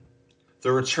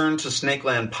The Return to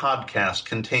Snakeland podcast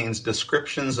contains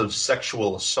descriptions of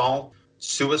sexual assault,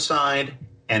 suicide,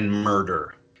 and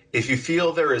murder. If you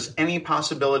feel there is any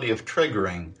possibility of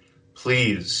triggering,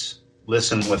 please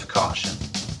listen with caution.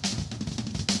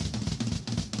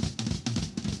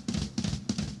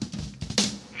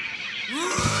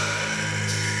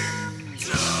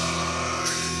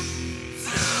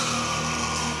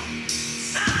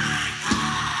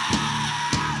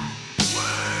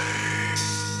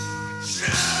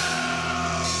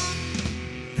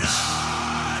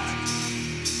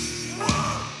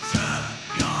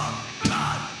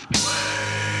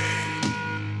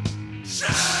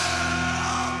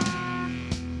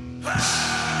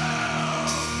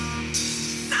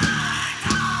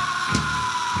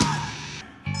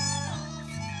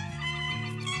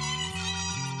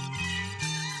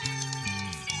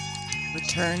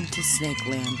 Return to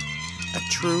Snakeland, a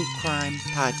true crime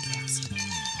podcast.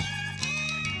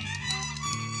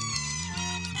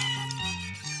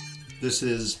 This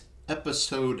is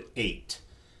episode 8,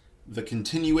 the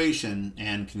continuation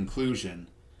and conclusion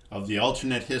of the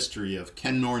alternate history of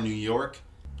Kenmore, New York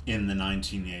in the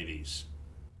 1980s.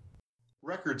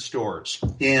 Record stores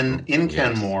in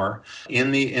Kenmore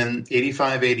in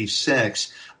 85,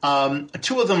 86.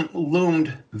 Two of them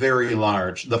loomed very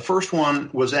large. The first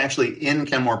one was actually in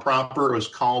Kenmore proper. It was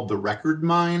called the Record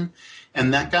Mine,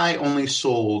 and that guy only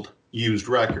sold used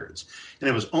records. And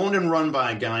it was owned and run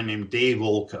by a guy named Dave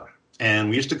Olka.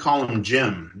 And we used to call him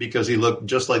Jim because he looked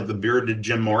just like the bearded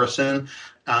Jim Morrison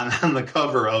on the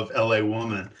cover of L.A.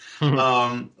 Woman.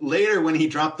 Later, when he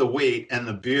dropped the weight and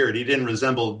the beard, he didn't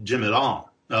resemble Jim at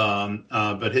all.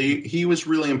 But he was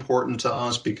really important to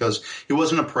us because he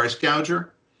wasn't a price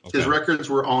gouger. Okay. His records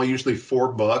were all usually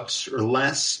 $4 or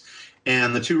less,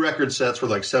 and the two record sets were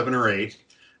like 7 or 8.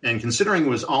 And considering it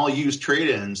was all used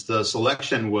trade-ins, the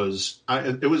selection was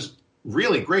it was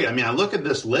really great. I mean, I look at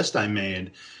this list I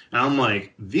made, and I'm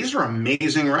like, these are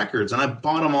amazing records, and I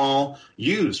bought them all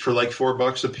used for like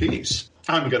 $4 a piece.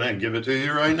 I'm gonna give it to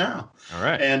you right now. All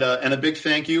right, and a big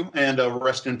thank you and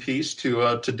rest in peace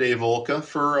to Dave Olka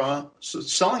for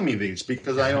selling me these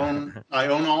because I own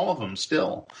all of them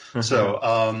still.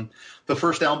 So the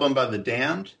first album by The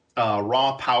Damned,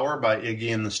 Raw Power by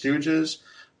Iggy and the Stooges,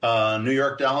 New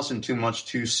York Dolls and Too Much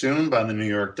Too Soon by the New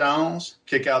York Dolls,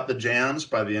 Kick Out the Jams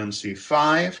by the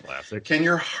MC5, classic. Can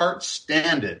Your Heart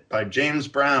Stand It by James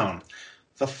Brown,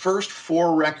 the first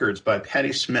 4 records by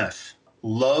Patti Smith,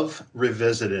 Love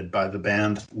Revisited by the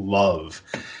band Love,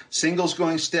 Singles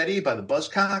Going Steady by the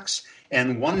Buzzcocks,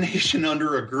 and One Nation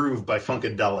Under a Groove by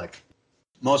Funkadelic.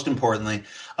 Most importantly,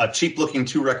 a cheap-looking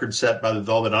 2-record set by the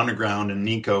Velvet Underground and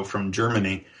Nico from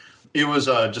Germany. It was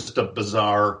just a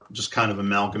bizarre, just kind of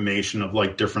amalgamation of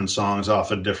like different songs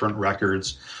off of different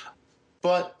records.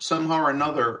 But somehow or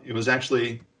another, it was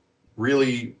actually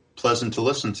really pleasant to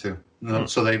listen to.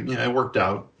 So they, it worked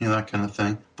out, that kind of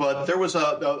thing. But there was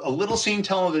a Little Scene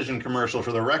television commercial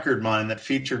for the Record Mine that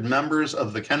featured members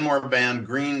of the Kenmore band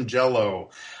Green Jello.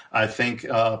 I think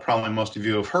probably most of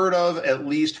you have heard of, at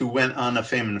least, who went on to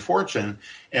fame and fortune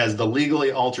as the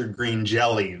Legally Altered Green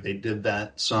Jelly. They did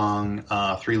that song,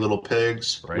 Three Little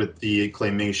Pigs, right, with the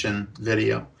claymation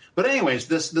video. But anyways,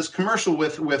 this commercial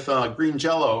with Green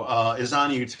Jello is on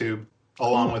YouTube,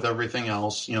 along with everything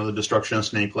else, the destruction of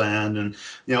Snakeland and,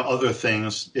 other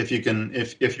things. If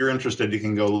you're interested, you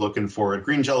can go looking for it.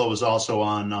 Green Jello was also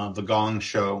on The Gong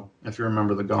Show, if you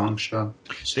remember The Gong Show.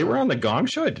 They were on The Gong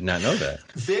Show? I did not know that.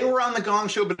 They were on The Gong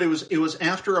Show, but it was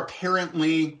after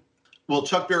apparently,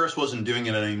 Chuck Barris wasn't doing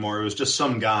it anymore. It was just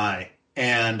some guy.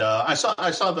 And I saw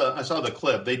the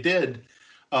clip. They did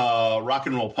Rock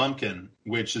and Roll Pumpkin,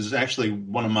 which is actually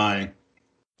one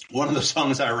of the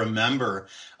songs I remember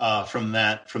from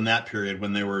that period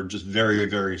when they were just very,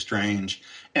 very strange.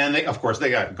 And they, of course,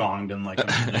 they got gonged in like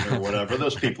a minute or whatever.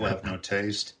 Those people have no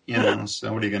taste,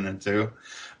 so what are you going to do?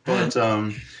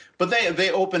 But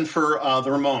they opened for the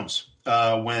Ramones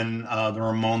when the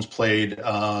Ramones played,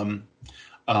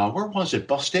 where was it?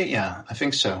 Ball State? Yeah, I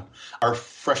think so. Our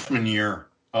freshman year,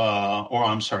 or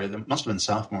I'm sorry, that must have been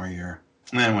sophomore year.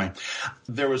 Anyway,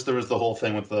 there was the whole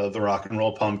thing with the Rock and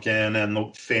Roll Pumpkin and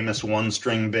the famous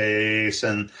one-string bass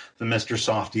and the Mr.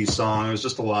 Softy song. It was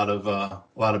just a lot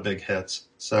of big hits.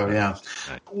 So yeah,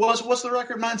 was the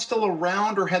Record Mine still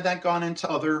around, or had that gone into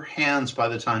other hands by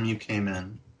the time you came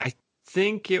in? I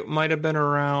think it might have been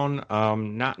around.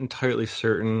 Not entirely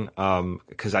certain.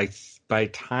 Because by the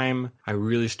time I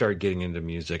really started getting into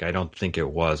music, I don't think it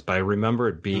was, but I remember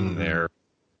it being there.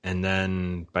 And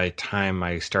then by the time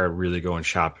I started really going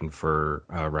shopping for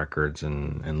records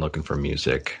and looking for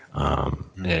music,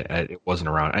 it wasn't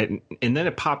around. And then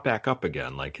it popped back up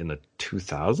again, like in the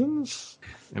 2000s.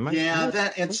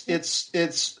 That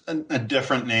it's a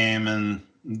different name and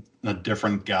a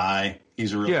different guy.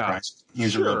 He's a real price.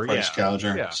 He's a real price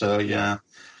gouger. Yeah. So yeah.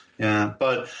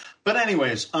 But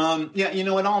anyways,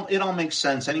 it all makes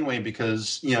sense anyway,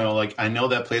 because, like, I know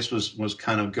that place was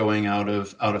kind of going out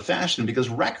of fashion because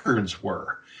records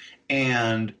were.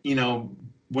 And,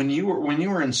 when you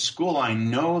were in school, I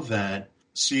know that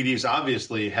CDs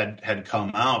obviously had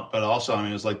come out, but also,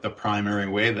 it was like the primary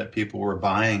way that people were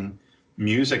buying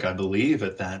music, I believe,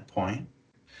 at that point.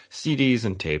 CDs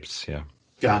and tapes, yeah.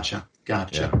 Gotcha.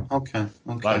 Yeah. Okay.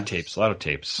 A lot of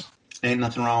tapes. Ain't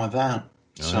nothing wrong with that.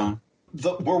 So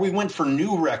where we went for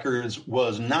new records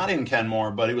was not in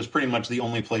Kenmore, but it was pretty much the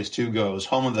only place to go. It was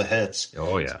Home of the Hits.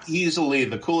 Oh, yeah. It's easily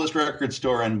the coolest record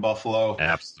store in Buffalo.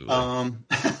 Absolutely.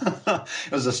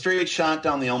 It was a straight shot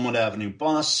down the Elmwood Avenue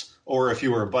bus, or if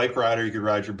you were a bike rider, you could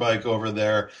ride your bike over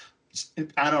there.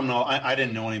 I don't know. I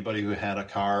didn't know anybody who had a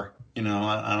car.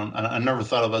 I never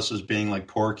thought of us as being like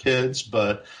poor kids,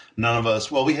 but none of us.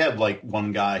 Well, we had like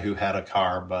one guy who had a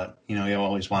car, but he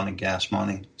always wanted gas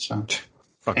money. So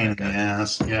fuck that guy.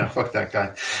 Ass. Yeah, fuck that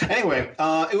guy. Anyway,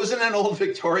 it was in an old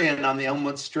Victorian on the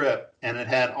Elmwood Strip, and it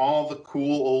had all the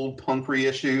cool old punk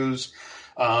reissues.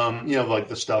 Like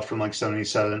the stuff from like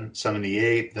 77,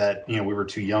 78 that we were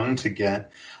too young to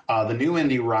get. The new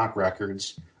indie rock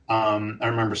records. I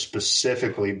remember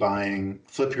specifically buying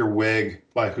Flip Your Wig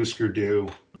by Husker Du,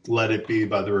 Let It Be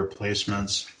by The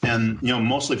Replacements, and,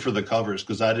 mostly for the covers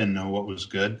because I didn't know what was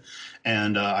good.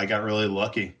 And I got really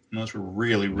lucky. And those were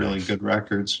really, really good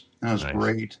records. That was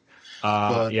great.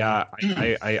 I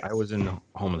was in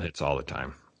Home of the Hits all the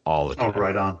time. Oh,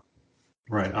 right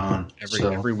on.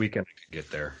 Every weekend I could get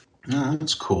there. Oh,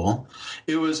 that's cool.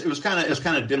 It was kind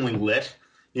of dimly lit.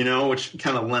 Which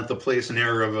kind of lent the place an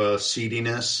air of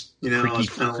seediness.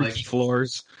 Creaky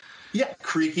floors. Yeah,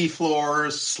 creaky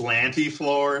floors, slanty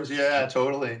floors. Yeah,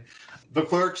 totally. The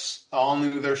clerks all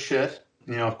knew their shit.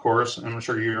 Of course, I'm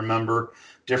sure you remember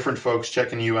different folks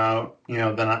checking you out.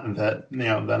 Than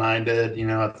I did.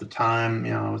 At the time,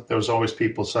 there was always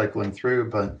people cycling through,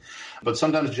 but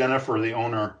sometimes Jennifer, the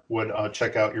owner, would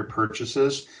check out your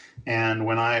purchases. And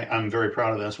I'm very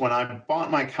proud of this, when I bought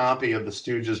my copy of the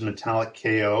Stooges' Metallic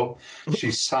KO,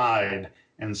 she sighed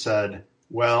and said,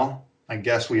 "Well, I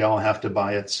guess we all have to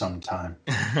buy it sometime."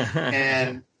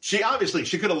 And she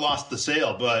could have lost the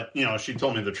sale, but, she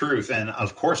told me the truth. And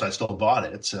of course I still bought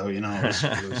it. So,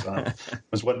 it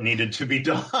was what needed to be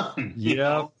done.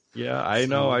 Yeah, I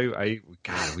know.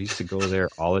 We used to go there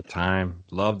all the time.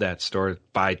 Love that store.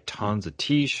 Buy tons of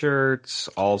T-shirts,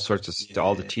 all sorts of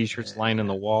all the T-shirts lining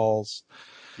the walls.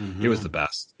 Mm-hmm. It was the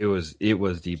best. It was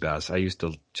the best. I used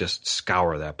to just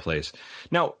scour that place.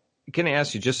 Now, can I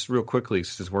ask you just real quickly,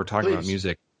 since we're talking about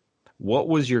music, what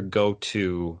was your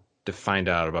go-to to find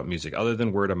out about music other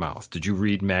than word of mouth? Did you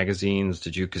read magazines?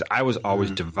 Because I was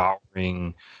always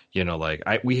devouring.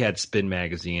 We had Spin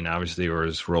magazine. Obviously, there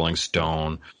was Rolling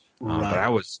Stone. But I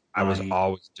was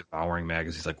always devouring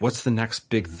magazines. Like, what's the next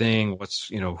big thing? What's,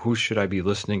 who should I be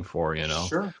listening for?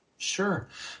 Sure.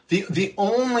 The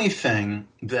only thing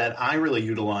that I really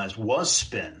utilized was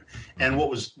Spin. And what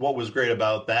was great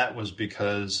about that was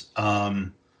because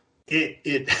it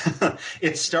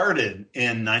it started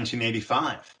in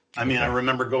 1985. I mean, I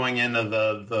remember going into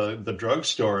the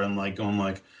drugstore and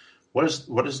going what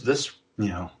is this,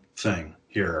 thing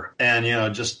here?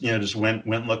 And, just went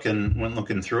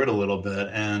looking through it a little bit,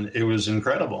 and it was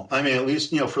incredible. I mean, at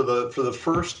least, for the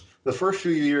first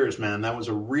few years, man, that was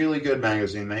a really good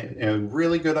magazine.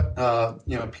 Really good,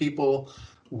 people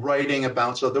writing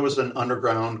about. So there was an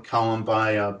underground column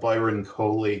by Byron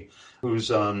Coley,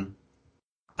 who's, I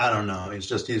don't know,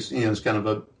 he's kind of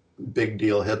a big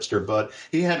deal hipster, but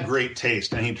he had great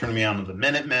taste, and he turned me on to the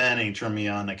Minutemen, and he turned me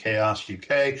on to Chaos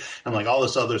UK, and all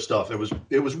this other stuff. It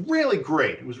was really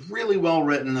great. It was really well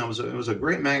written. It was a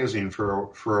great magazine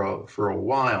for a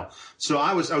while. So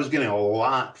I was getting a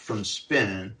lot from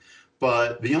Spin,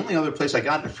 but the only other place I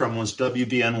got it from was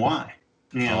WBNY.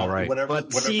 All right,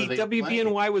 but see,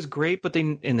 WBNY was great, but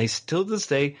they still to this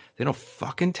day they don't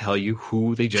fucking tell you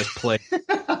who they just played. Who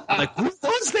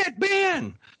was that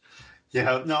band?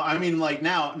 Yeah, no, I mean,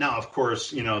 now, of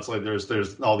course, it's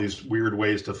there's all these weird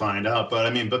ways to find out. But I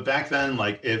mean, but back then,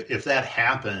 if that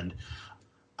happened,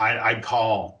 I'd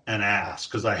call and ask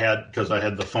because I had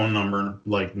the phone number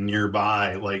like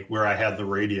nearby, like where I had the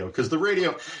radio. Because the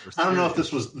radio, I don't know if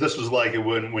this was like it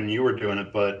when you were doing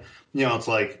it, but it's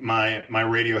like my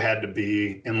radio had to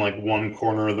be in like one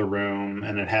corner of the room,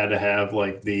 and it had to have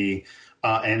like the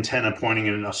antenna pointing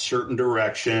in a certain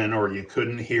direction, or you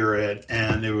couldn't hear it.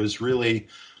 And it was really,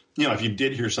 if you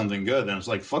did hear something good, then it's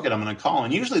like, fuck it, I'm going to call.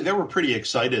 And usually they were pretty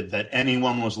excited that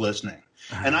anyone was listening.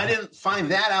 And I didn't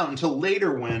find that out until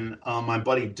later when my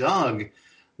buddy Doug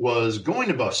was going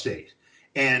to Buff State,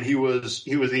 and he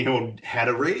had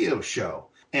a radio show,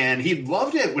 and he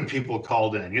loved it when people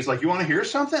called in. He was like, "You want to hear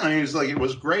something?" And he was like, "It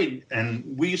was great."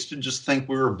 And we used to just think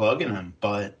we were bugging him,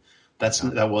 but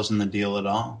that wasn't the deal at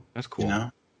all. That's cool.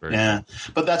 Yeah,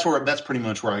 but that's pretty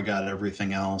much where I got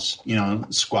everything else.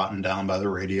 Squatting down by the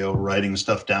radio, writing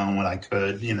stuff down when I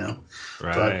could.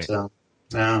 Right. But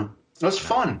yeah, it was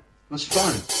fun. It was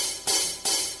fun.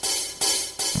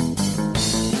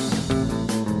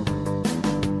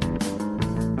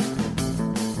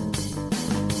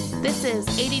 This is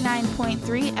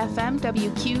 89.3 FM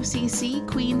WQCC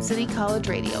Queen City College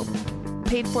Radio,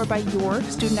 paid for by your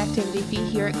student activity fee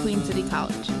here at Queen City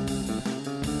College.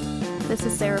 This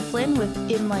is Sarah Flynn with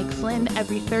In Like Flynn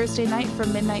every Thursday night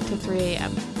from midnight to 3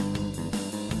 a.m.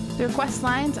 The request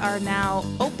lines are now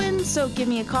open, so give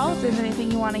me a call if there's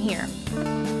anything you want to hear.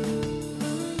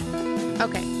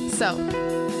 Okay, so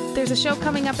there's a show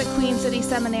coming up at Queen City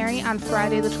Seminary on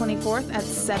Friday the 24th at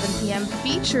 7 p.m.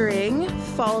 featuring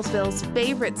Fallsville's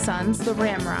favorite sons, the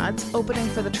Ramrods, opening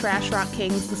for the Trash Rock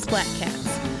Kings, the Splat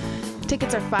Cats.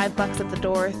 Tickets are $5 at the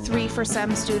door, $3 for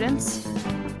SEM students.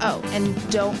 Oh,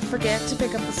 and don't forget to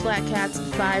pick up the Splat Cats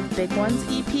 5 Big Ones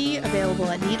EP, available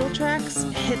at Needle Tracks,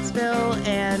 Hitsville,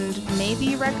 and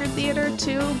maybe Record Theater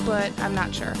too, but I'm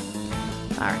not sure.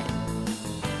 All right.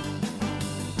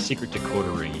 Secret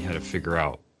decoder ring, you had to figure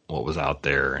out what was out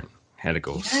there and had to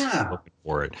go looking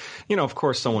for it. Of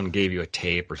course, someone gave you a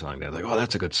tape or something like that, like, oh,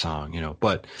 that's a good song,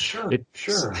 but sure.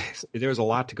 There's a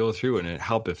lot to go through, and it'd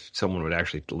help if someone would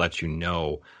actually let you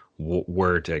know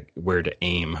where to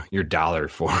aim your dollar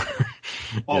for.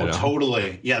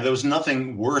 Totally. Yeah, there was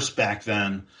nothing worse back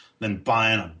then than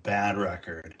buying a bad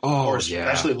record. Or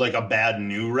especially like a bad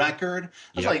new record.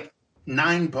 It's like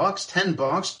 $9,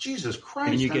 $10. Jesus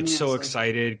Christ. And you get so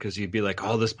excited because you'd be like,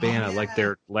 oh, this band, I like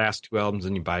their last 2 albums,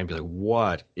 and you buy and be like,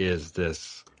 what is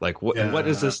this? Like, what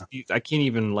is this? I can't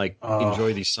even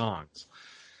enjoy these songs.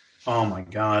 Oh my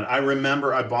God. I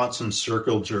remember I bought some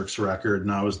Circle Jerks record,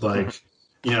 and I was like,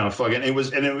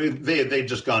 fucking, they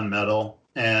just gone metal.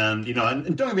 And,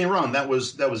 and don't get me wrong, that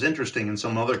was interesting in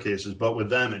some other cases, but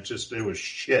with them, it was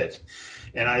shit.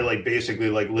 And I basically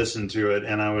listened to it,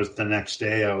 and the next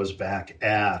day I was back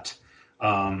at,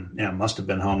 it must have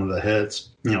been Home of the Hits,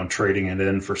 trading it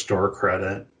in for store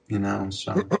credit,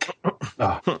 so,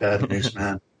 bad news,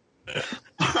 man.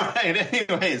 All right.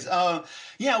 Anyways,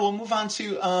 we'll move on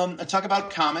to talk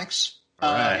about comics.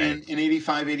 In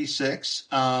 85, 86,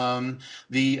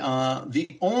 the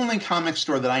only comic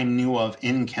store that I knew of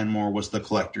in Kenmore was the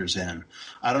Collector's Inn.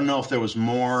 I don't know if there was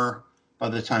more by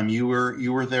the time you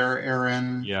were there,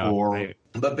 Aaron. Yeah.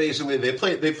 But basically, they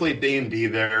played D&D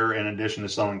there in addition to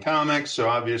selling comics. So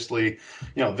obviously,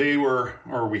 they were,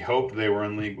 or we hoped they were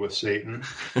in league with Satan,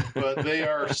 but they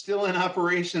are still in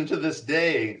operation to this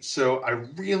day. So I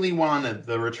really wanted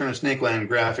the Return of Snakeland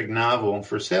graphic novel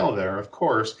for sale there, of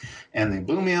course, and they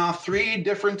blew me off 3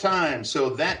 different times.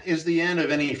 So that is the end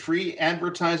of any free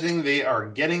advertising they are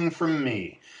getting from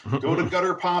me. Go to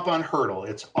Gutter Pop on Hurdle.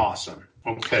 It's awesome.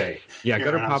 Okay. Yeah,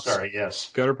 Gutter Pop's. Sorry. Yes.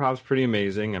 Gutter Pop's pretty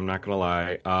amazing. I'm not gonna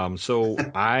lie. So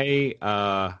I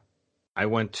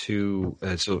went to.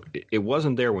 So it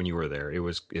wasn't there when you were there.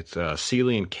 It's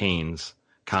Seeley and Kane's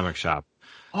comic shop.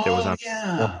 Oh, it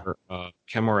was on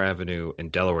Kenmore Avenue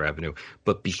and Delaware Avenue.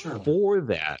 But before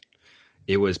that,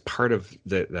 it was part of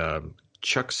the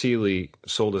Chuck Seeley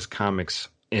sold his comics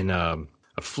in a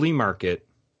flea market.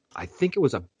 I think it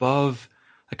was above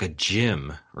like a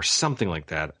gym or something like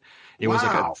that. It was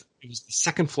it was the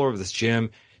second floor of this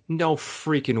gym. No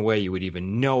freaking way you would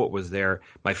even know it was there.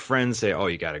 My friends say, "Oh,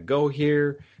 you got to go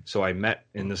here." So I met,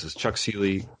 and this is Chuck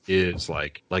Seeley is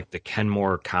like the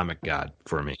Kenmore comic god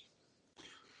for me.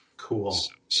 Cool.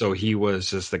 So he was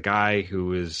just the guy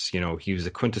who is, he was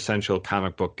a quintessential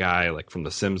comic book guy, like from The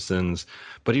Simpsons,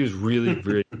 but he was really,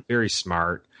 really very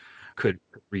smart. Could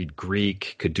read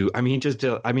Greek, he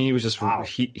was just,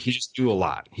 he just do a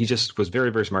lot. He just was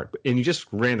very, very smart. And he just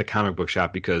ran the comic book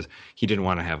shop because he didn't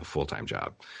want to have a full-time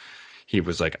job. He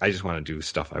was like, I just want to do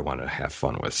stuff I want to have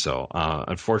fun with. So,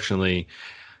 unfortunately,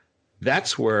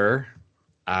 that's where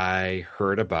I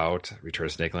heard about Return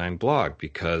to Snakeland blog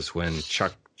because when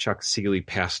Chuck Seeley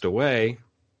passed away,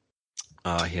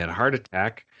 he had a heart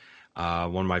attack.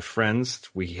 One of my friends,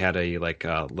 we had a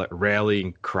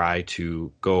rallying cry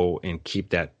to go and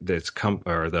keep the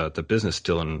business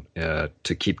still in,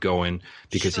 to keep going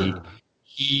because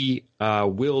he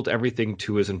willed everything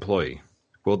to his employee,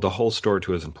 willed the whole store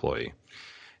to his employee,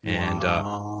 and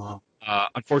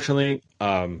unfortunately,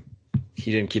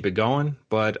 he didn't keep it going.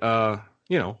 But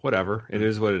whatever, it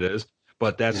is what it is.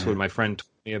 But that's what my friend told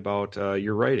me about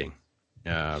your writing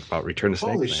about Return to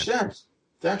Snakeland. Holy shit,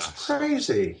 that's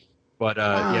crazy. But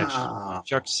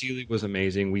Chuck Seeley was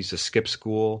amazing. We used to skip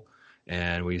school,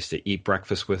 and we used to eat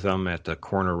breakfast with him at the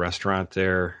corner restaurant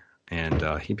there.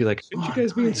 And he'd be like, "Shouldn't you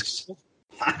guys be in school?"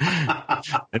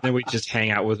 And then we'd just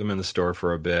hang out with him in the store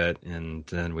for a bit, and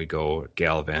then we go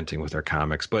gallivanting with our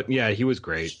comics. But yeah, he was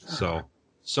great. So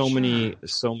many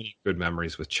good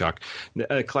memories with Chuck.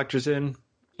 Collectors Inn,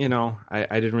 I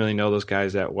didn't really know those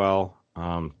guys that well.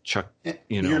 Chuck,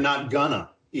 you're not gonna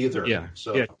either. Yeah.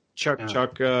 So. Yeah. Chuck,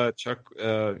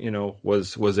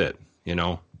 was it,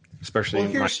 especially. Well,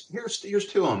 here's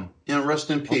to him. Rest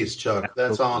in peace, Chuck.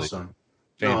 That's awesome.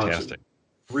 Fantastic.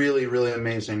 Really, really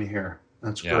amazing to hear.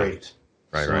 That's great.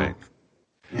 Right.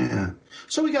 Yeah.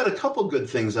 So we got a couple good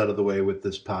things out of the way with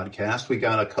this podcast. We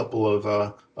got a couple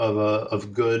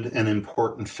of good and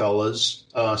important fellas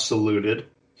saluted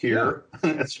here.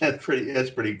 Yeah. That's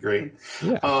pretty great.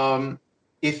 Yeah.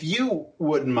 If you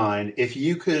wouldn't mind, if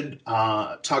you could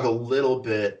talk a little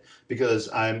bit, because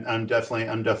I'm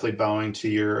definitely bowing to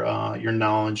your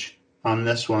knowledge on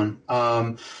this one.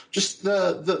 Just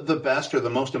the best or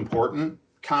the most important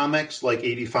comics, like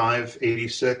 85,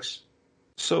 86.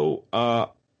 So a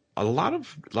lot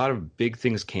of big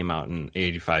things came out in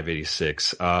 85,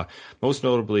 86. Most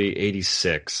notably,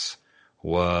 86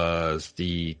 was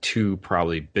the two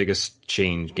probably biggest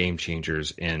game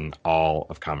changers in all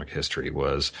of comic history.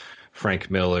 Was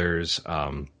Frank Miller's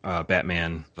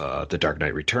Batman, The Dark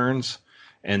Knight Returns,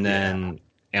 and then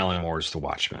Alan Moore's The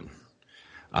Watchmen.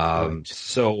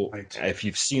 So if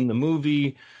you've seen the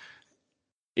movie,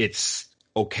 it's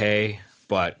okay,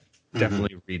 but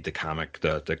definitely read the comic,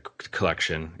 the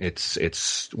collection. It's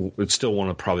still one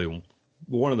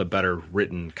of the better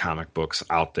written comic books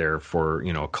out there for,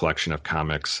 a collection of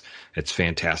comics. It's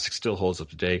fantastic. Still holds up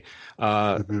today.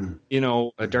 Dark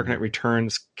Knight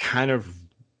Returns kind of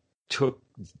took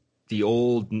the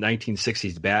old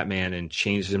 1960s Batman and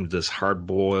changed him to this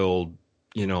hard-boiled,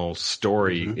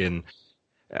 story in,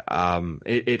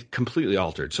 it completely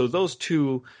altered. So those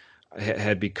two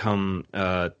had become,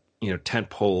 tent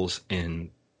poles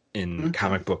in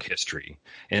comic book history,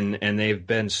 and they've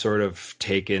been sort of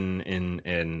taken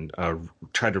and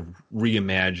tried to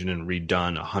reimagine and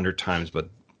redone 100 times, but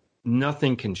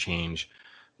nothing can change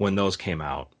when those came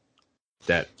out.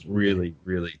 That really,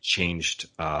 really changed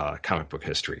comic book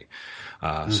history.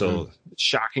 So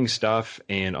shocking stuff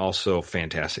and also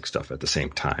fantastic stuff at the same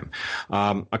time.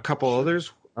 A couple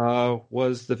others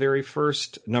was the very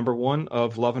first #1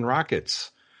 of Love and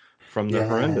Rockets from the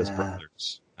Horrendous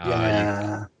Brothers.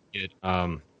 Get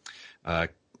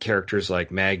characters like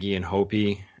Maggie and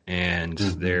Hopi, and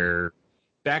they're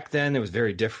back then it was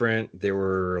very different. They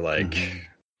were like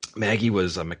Maggie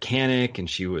was a mechanic, and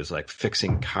she was like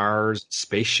fixing cars,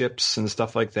 spaceships, and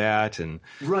stuff like that. And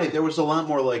there was a lot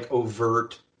more like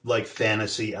overt like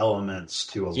fantasy elements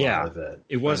to a lot of it.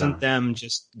 It wasn't them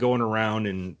just going around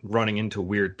and running into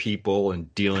weird people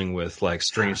and dealing with like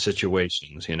strange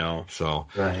situations, So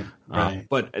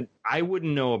but I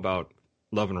wouldn't know about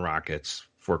Love and Rockets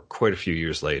for quite a few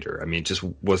years later. I mean, it just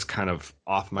was kind of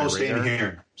off my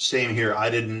radar. Same here. I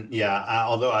didn't.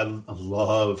 Although I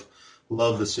love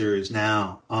the series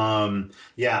now. I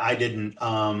didn't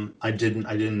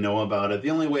know about it.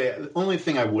 The only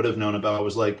thing I would have known about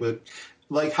was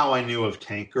like how I knew of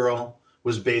Tank Girl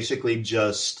was basically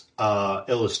just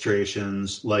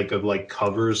illustrations of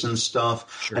covers and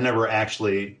stuff. Sure. I never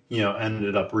actually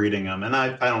ended up reading them, and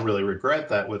I don't really regret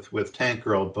that with Tank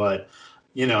Girl, but.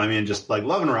 Just like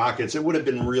Love and Rockets, it would have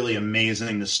been really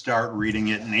amazing to start reading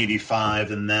it in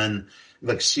 85 and then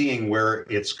seeing where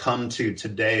it's come to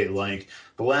today. Like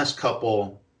the last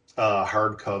couple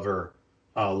hardcover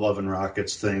Love and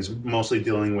Rockets things, mostly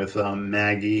dealing with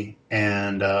Maggie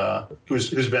and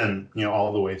who's been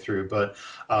all the way through, but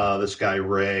this guy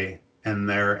Ray and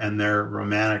their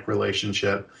romantic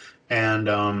relationship,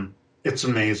 and it's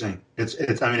amazing. It's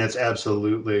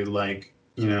absolutely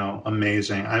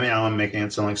amazing. I mean, I'm making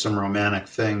it sound like some romantic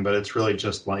thing, but it's really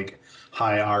just like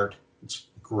high art. It's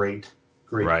great.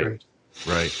 Right.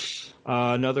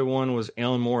 Another one was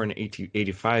Alan Moore in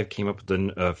 1885 came up with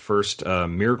the first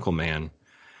Miracle Man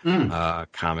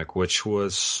comic, which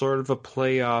was sort of a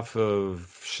play off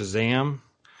of Shazam.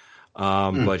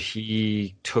 But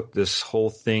he took this whole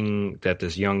thing that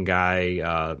this young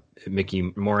guy,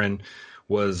 Mickey Morin,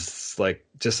 was like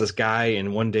just this guy,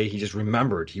 and one day he just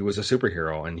remembered he was a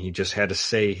superhero, and he just had to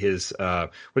say his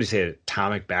what do you say,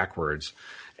 atomic backwards,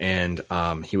 and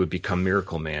he would become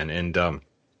Miracle Man, and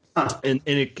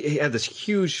it had this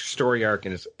huge story arc,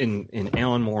 and it's in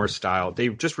Alan Moore style. They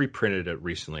just reprinted it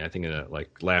recently, I think in the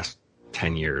last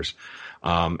 10 years.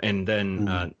 And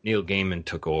then Neil Gaiman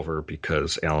took over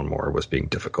because Alan Moore was being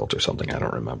difficult or something. I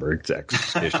don't remember exact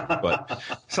issue, but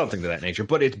something to that nature.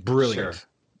 But it's brilliant. Sure.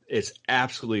 It's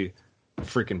absolutely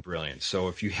freaking brilliant. So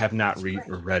if you have not read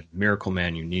Miracle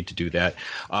Man, you need to do that.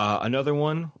 Another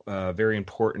one, very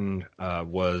important,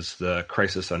 was the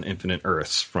Crisis on Infinite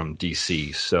Earths from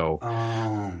DC. So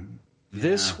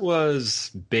this was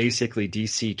basically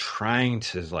DC trying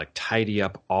to tidy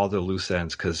up all the loose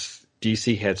ends, because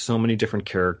DC had so many different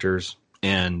characters,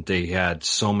 and they had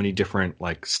so many different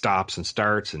stops and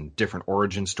starts and different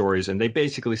origin stories. And they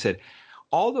basically said,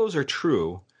 all those are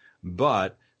true,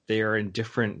 but they are in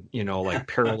different,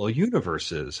 parallel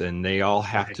universes, and they all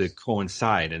have to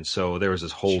coincide. And so there was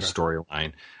this whole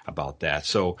storyline about that.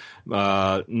 So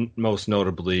most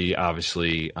notably,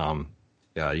 obviously, you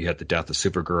had the death of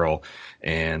Supergirl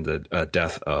and the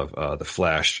death of the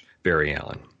Flash, Barry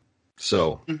Allen.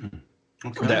 So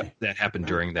that happened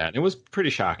during that. It was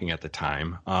pretty shocking at the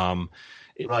time.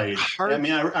 Right. I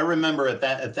mean, I remember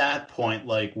at that point,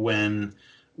 when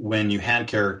you had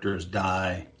characters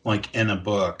die, in a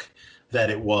book, that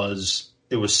it was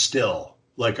still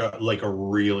like a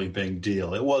really big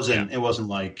deal. It wasn't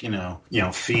like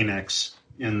Phoenix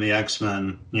in the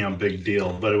X-Men, big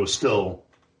deal, but it was still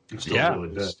really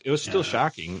big. It was still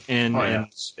shocking, and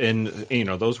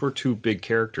those were two big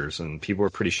characters, and people were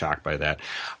pretty shocked by that.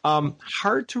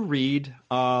 Hard to read,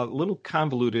 a little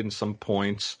convoluted in some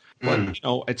points, but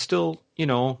it's still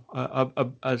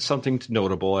something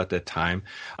notable at that time.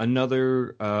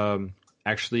 Another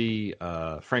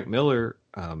Frank Miller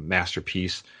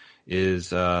masterpiece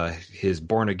is his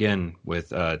Born Again with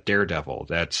Daredevil.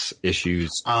 That's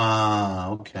issues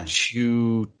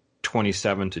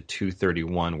 227 to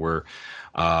 231, where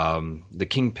the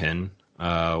Kingpin,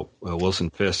 Wilson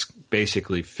Fisk,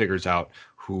 basically figures out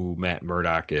who Matt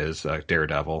Murdock is,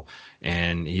 Daredevil,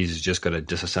 and he's just going to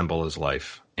disassemble his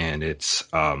life. And it's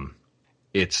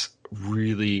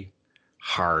really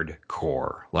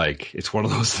hardcore. It's one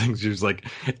of those things. There's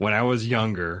when I was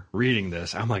younger reading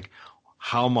this, I'm like,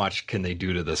 how much can they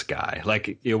do to this guy?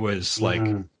 It was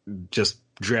just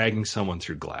dragging someone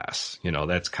through glass,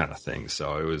 that's kind of thing.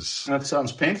 So it was. That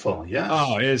sounds painful. Yeah.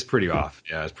 Oh, it is pretty awful.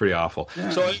 Yeah, it's pretty awful.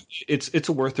 Yeah. So it's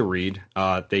worth a read.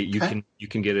 You can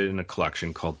get it in a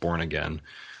collection called Born Again.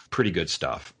 Pretty good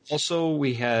stuff. Also,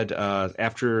 we had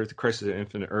after the Crisis of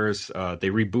Infinite Earths, they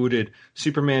rebooted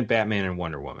Superman, Batman, and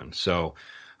Wonder Woman. So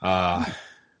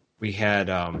we had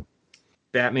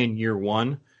Batman Year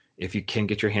One. If you can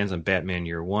get your hands on Batman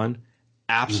Year One,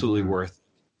 absolutely worth.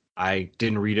 I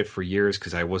didn't read it for years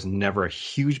because I was never a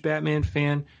huge Batman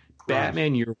fan.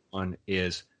 Batman Year One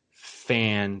is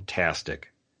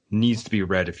fantastic. Needs to be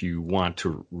read if you want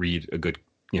to read a good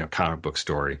comic book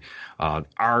story.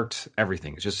 Art,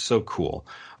 everything. It's just so cool.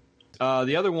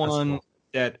 The other one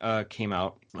that came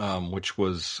out, which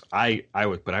was I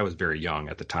was very young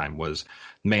at the time, was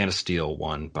Man of Steel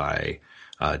one by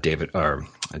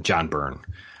John Byrne.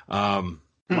 A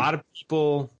lot of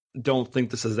people don't think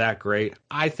this is that great.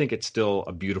 I think it's still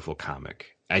a beautiful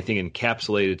comic. I think it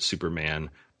encapsulated Superman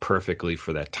perfectly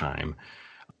for that time.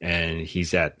 And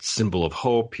he's that symbol of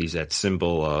hope. He's that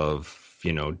symbol of,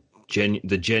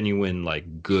 the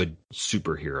genuine, good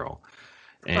superhero.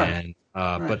 And,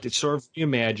 but it's sort of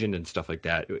reimagined and stuff like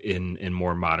that in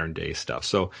more modern day stuff.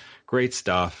 So great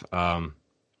stuff.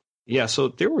 So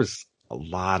there was a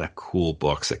lot of cool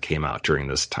books that came out during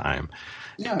this time.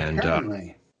 Yeah,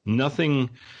 and nothing.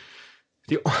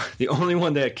 The only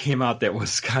one that came out that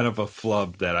was kind of a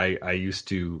flub that I used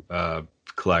to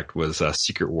collect was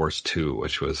Secret Wars 2,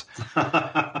 which was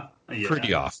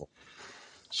pretty awful.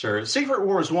 Sure, Secret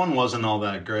Wars 1 wasn't all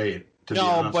that great. To be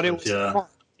honest, but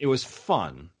it was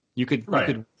fun. You could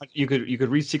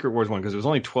read Secret Wars 1 because it was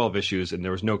only 12 issues and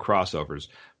there was no crossovers.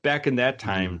 Back in that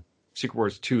time, Secret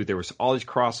Wars 2, there was all these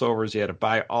crossovers. You had to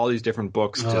buy all these different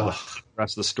books to the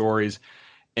rest of the stories.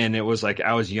 And it was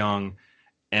I was young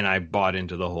and I bought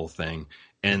into the whole thing.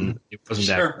 And it wasn't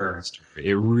that good.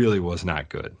 It really was not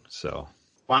good. So.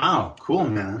 Wow. Cool,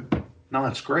 man. No,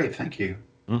 that's great. Thank you.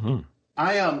 Mm-hmm.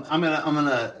 I'm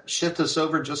gonna shift us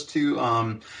over just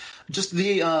to just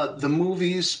the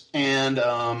movies and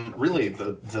really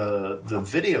the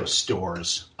video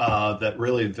stores that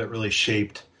really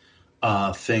shaped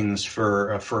things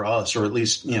for us, or at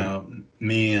least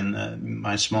me and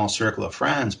my small circle of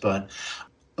friends. But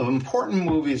of important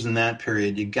movies in that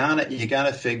period, you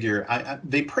gotta figure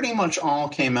they pretty much all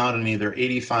came out in either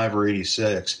 85 or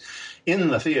 86 in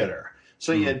the theater.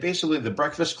 So you had basically The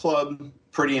Breakfast Club,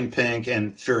 Pretty in Pink,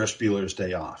 and Ferris Bueller's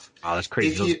Day Off. Oh, that's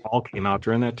crazy. Those all came out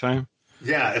during that time?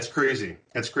 Yeah, it's crazy.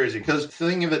 It's crazy. Because the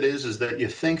thing of it is that you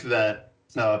think that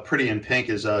Pretty in Pink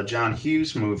is a John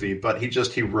Hughes movie, but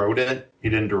he wrote it. He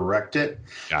didn't direct it.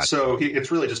 Gotcha. So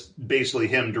it's really just basically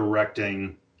him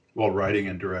writing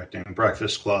and directing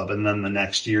Breakfast Club, and then the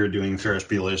next year doing Ferris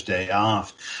Bueller's Day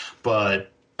Off.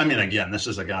 But, I mean, again, this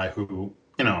is a guy who,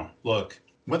 look,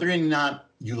 whether or not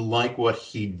you like what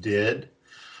he did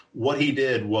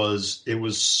was, it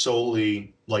was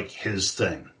solely like his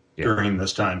thing during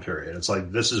this time period. It's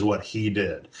like, this is what he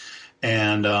did.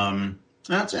 And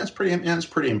that's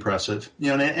pretty impressive.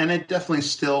 And it definitely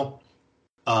still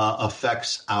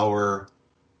affects our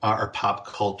pop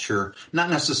culture, not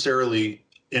necessarily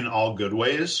in all good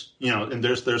ways. And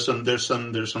there's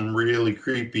some really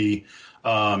creepy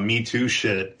Me Too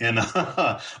shit in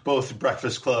both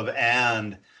Breakfast Club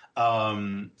and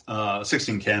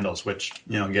 16 Candles, which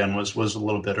again was a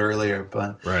little bit earlier,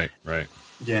 but right,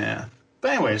 yeah.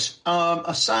 But anyways,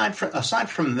 aside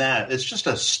from that, it's just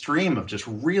a stream of just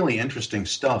really interesting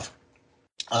stuff.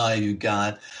 You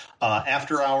got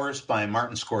After Hours by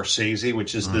Martin Scorsese,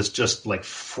 which is this just like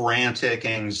frantic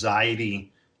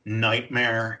anxiety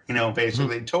nightmare,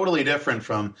 basically totally different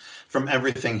from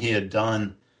everything he had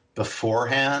done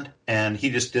beforehand. And he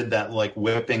just did that like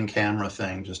whipping camera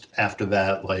thing just after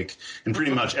that, like in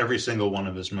pretty much every single one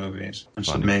of his movies. It's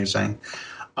amazing.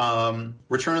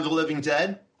 Return of the Living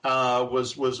Dead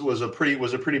was a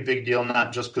pretty big deal,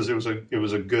 not just because it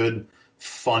was a good,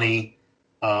 funny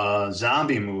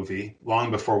zombie movie long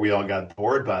before we all got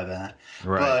bored by that.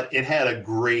 Right. But it had a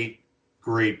great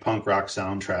punk rock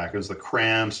soundtrack. It was the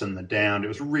Cramps and the Damned. It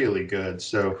was really good.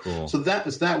 So cool. So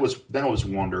that was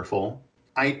wonderful.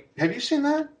 Have you seen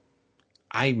that?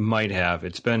 I might have.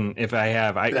 It's been, if I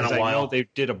have, I know they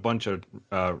did a bunch of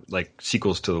like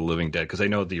sequels to The Living Dead, because I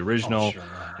know the original,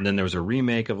 and then there was a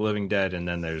remake of Living Dead, and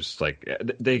then there's like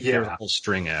there's a whole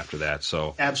string after that.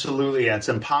 So absolutely, it's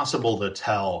impossible to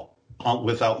tell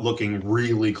without looking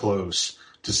really close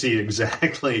to see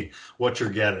exactly what you're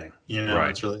getting.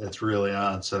 Right. It's really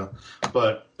odd. So,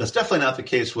 but that's definitely not the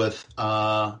case with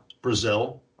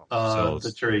Brazil,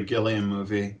 the Terry Gilliam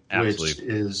movie, which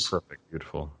is perfect,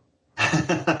 beautiful.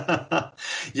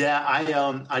 Yeah,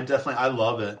 I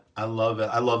love it. I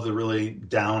love the really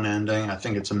down ending. I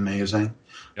think it's amazing.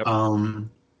 Yep.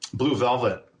 Blue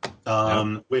Velvet,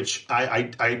 which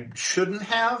I shouldn't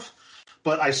have,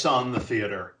 but I saw in the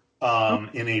theater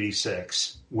in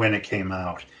 '86 when it came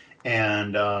out,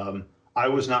 and I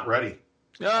was not ready.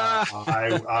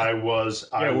 I was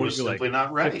simply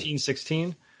not ready. 15,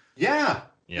 16? Yeah.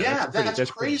 Yeah,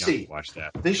 that's crazy. Watch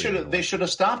that. They should have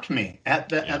stopped me at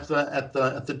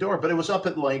the door, but it was up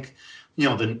at like,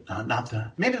 maybe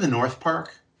the North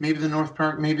Park, maybe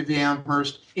the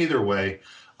Amherst. Either way,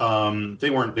 they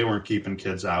weren't keeping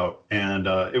kids out, and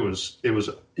it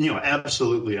was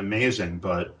absolutely amazing,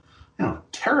 but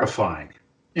terrifying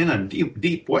in a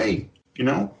deep way.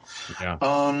 Yeah.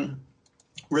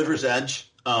 River's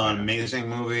Edge, amazing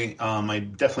movie.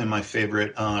 Definitely my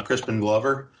favorite. Crispin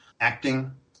Glover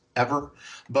acting ever.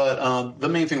 But the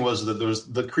main thing was that there was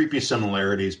the creepy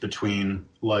similarities between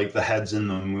like the heads in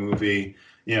the movie,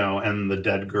 and the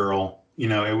dead girl.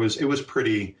 It was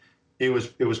pretty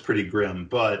grim,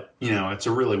 but it's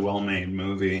a really well made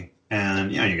movie,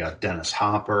 and you got Dennis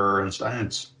Hopper and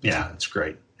it's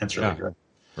great. It's really good.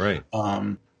 Right.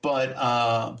 But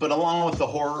along with the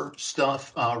horror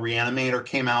stuff, Reanimator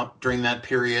came out during that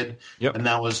period, and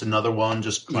that was another one.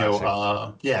 Just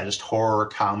just horror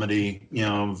comedy,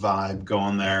 vibe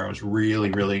going there. It was really,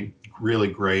 really, really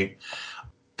great.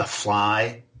 The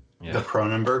Fly, the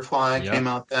Cronenberg Fly, came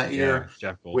out that year,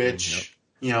 Jeff Goldblum, which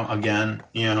again,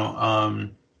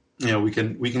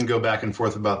 we can go back and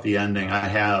forth about the ending. I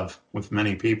have with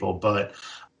many people, but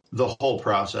the whole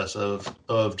process of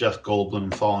Jeff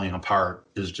Goldblum falling apart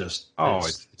is just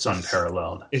it's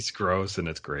unparalleled. It's gross and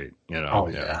it's great.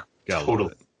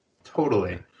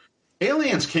 Totally.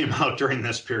 Aliens came out during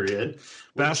this period.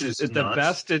 Best is the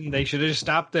best, and they should have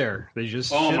stopped there. They just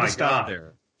should have stopped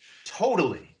there.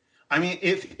 Totally. I mean,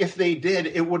 if they did,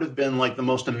 it would have been like the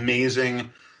most amazing,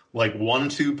 like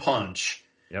 1-2 punch.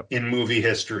 in movie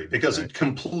history, because it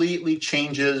completely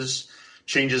changes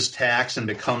tacks and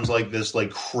becomes like this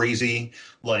like crazy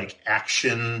like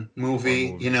action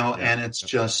movie, you know, and it's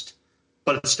just,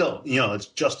 but it's still, you know, it's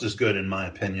just as good in my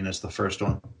opinion as the first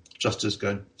one. Just as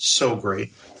good. So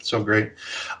great. So great.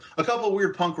 A couple of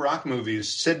weird punk rock movies.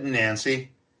 Sid and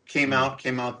Nancy came out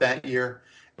that year.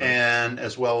 And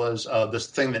as well as this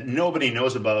thing that nobody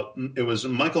knows about. It was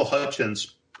Michael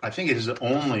Hutchence. I think his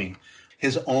only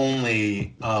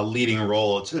leading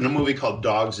role. It's in a movie called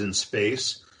Dogs in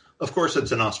Space. Of course,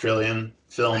 it's an Australian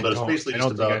film, but it's basically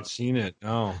just about. I don't think I've seen it.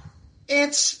 No.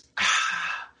 It's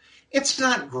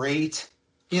not great.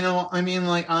 You know, I mean,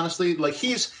 like, honestly, like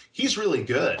he's really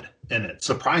good in it,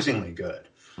 surprisingly good.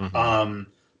 Mm-hmm.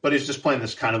 But he's just playing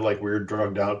this kind of like weird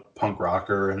drugged out punk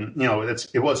rocker, and you know,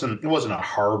 it wasn't a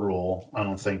hard role, I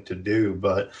don't think, to do,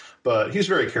 but he's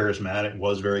very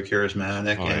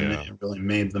charismatic, and it really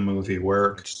made the movie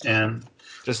work. And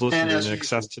just listening to In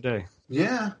Excess today.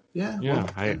 Yeah. Well,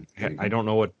 I don't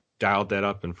know what dialed that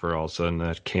up, and for all of a sudden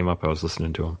that came up, I was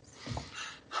listening to him.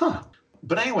 Huh.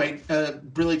 But anyway,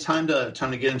 really time to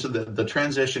get into the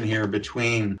transition here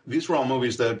between, these were all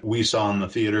movies that we saw in the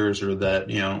theaters, or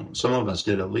that, you know, some of us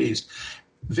did at least.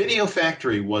 Video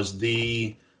Factory was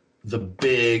the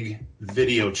big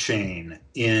video chain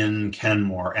in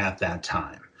Kenmore at that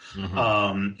time.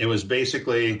 Mm-hmm. It was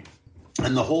basically,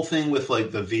 and the whole thing with like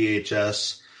the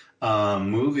VHS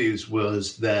movies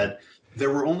was that there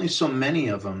were only so many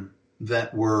of them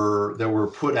that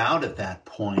were put out at that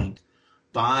point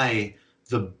by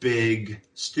the big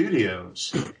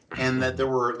studios, and that there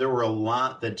were a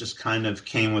lot that just kind of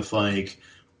came with like,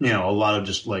 you know, a lot of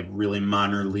just like really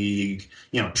minor league,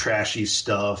 you know, trashy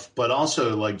stuff, but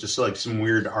also like just like some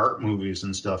weird art movies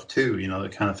and stuff too, you know, the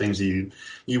kind of things that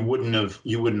you wouldn't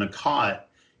have caught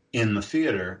in the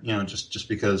theater, you know, just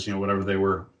because, you know, whatever they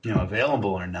were, you know,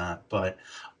 available or not. But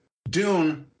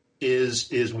Dune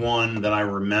is one that I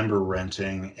remember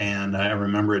renting, and I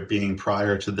remember it being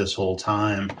prior to this whole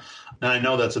time. And I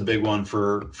know that's a big one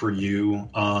for you.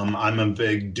 I'm a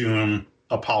big Dune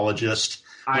apologist.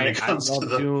 I love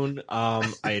Dune.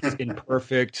 It's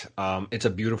imperfect. It's a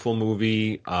beautiful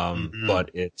movie,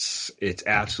 but it's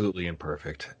absolutely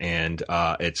imperfect, and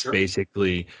it's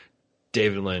basically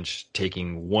David Lynch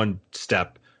taking one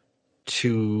step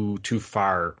too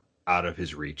far out of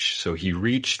his reach. So he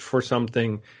reached for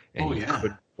something, and he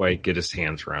couldn't quite get his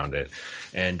hands around it.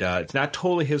 And it's not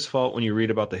totally his fault when you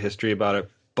read about the history about it,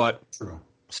 but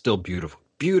still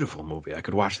beautiful movie. I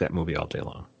could watch that movie all day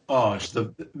long. Oh, it's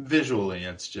visually,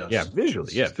 it's just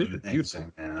visually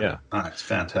beautiful. Yeah, it's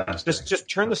fantastic. Just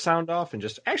turn the sound off and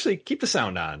just actually keep the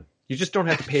sound on. You just don't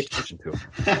have to pay attention to it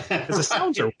because the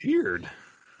sounds are weird.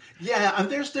 Yeah, and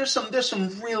there's some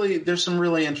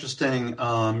really interesting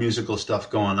musical stuff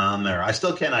going on there. I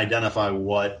still can't identify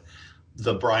what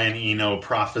the Brian Eno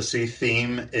prophecy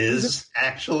theme is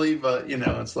actually, but you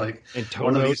know, it's like and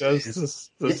Toto does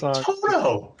the song.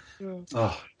 Toto. Yeah.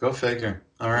 Oh, go figure.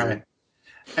 All right.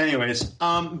 Anyways,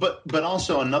 but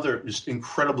also another just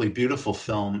incredibly beautiful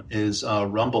film is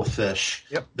Rumblefish.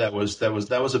 Yep. That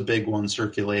was a big one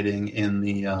circulating in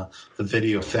the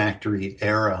Video Factory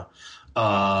era.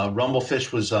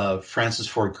 Rumblefish was a Francis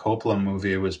Ford Coppola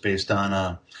movie. It was based on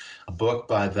a book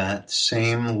by that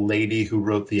same lady who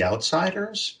wrote The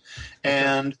Outsiders,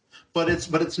 but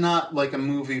it's not like a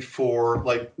movie for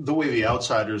like the way The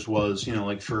Outsiders was, you know,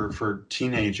 like for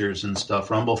teenagers and stuff.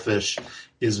 Rumblefish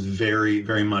is very,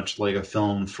 very much like a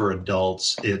film for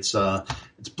adults. It's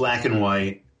black and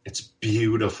white. It's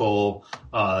beautiful.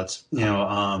 It's, you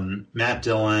know, Matt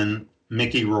Dillon,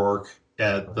 Mickey Rourke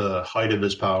at the height of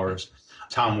his powers.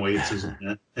 Tom Waits is in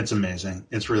it. It's amazing.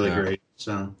 It's really great.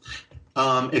 So,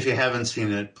 if you haven't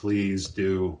seen it, please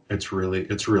do. It's really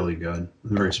good. A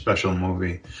very special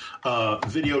movie.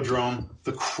 Videodrome,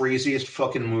 the craziest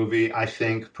fucking movie I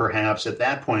think, perhaps at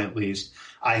that point at least,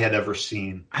 I had ever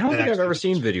seen. I don't think I've ever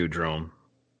seen Videodrome.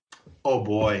 Oh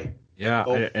boy. Yeah,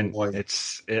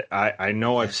 I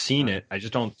know I've seen it. I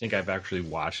just don't think I've actually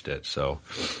watched it. So.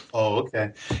 Oh,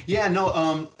 okay. Yeah,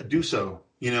 no. Do so.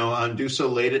 You know, do so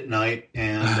late at night,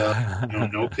 and you know,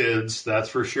 no kids. That's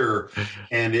for sure.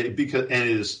 And it's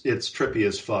trippy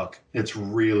as fuck. It's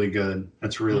really good.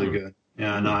 It's really good.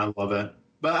 Yeah, no, I love it.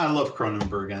 But I love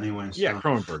Cronenberg anyway. So. Yeah,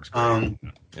 Cronenberg's great.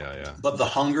 Yeah. But The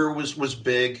Hunger was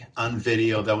big on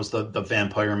video. That was the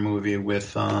vampire movie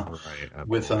with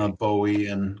Bowie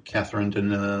and Catherine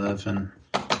Deneuve and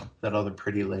that other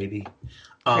pretty lady.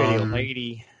 Pretty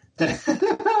lady.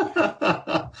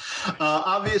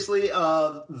 Obviously,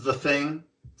 The Thing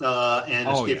and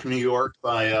Escape from New York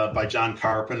by John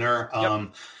Carpenter.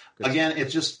 again,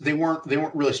 it's just they weren't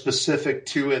really specific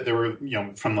to it. They were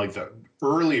from like the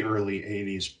early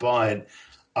 80s, but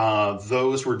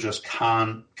those were just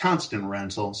constant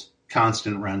rentals,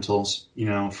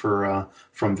 for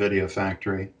from Video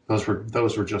Factory. Those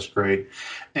were just great.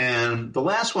 And the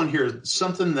last one here,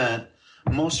 something that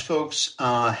most folks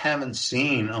haven't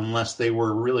seen unless they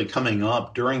were really coming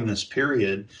up during this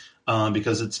period,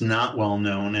 because it's not well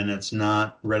known and it's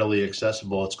not readily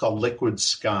accessible. It's called Liquid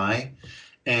Sky,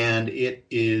 and it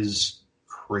is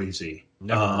crazy.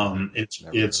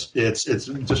 It's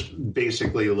just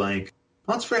basically like,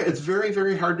 it's very,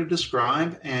 very hard to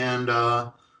describe,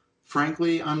 and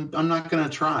frankly, I'm not going to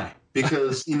try,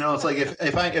 because it's like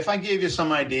if I gave you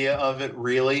some idea of it,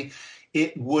 really,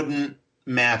 it wouldn't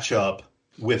match up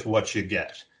with what you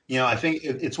get. I think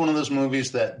it's one of those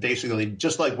movies that basically,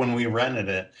 just like when we rented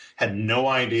it, had no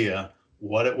idea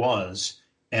what it was,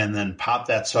 and then popped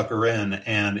that sucker in,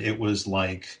 and it was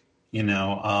like,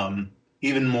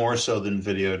 even more so than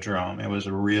Videodrome. It was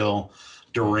a real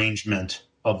derangement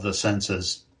of the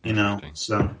senses,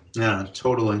 So yeah,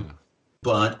 totally.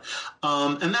 But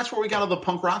and that's where we got all the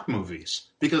punk rock movies,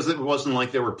 because it wasn't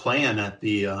like they were playing at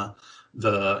the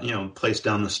place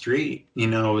down the street. It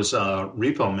was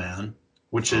Repo Man,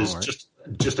 which is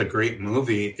just a great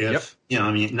movie.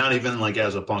 Not even like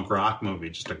as a punk rock movie,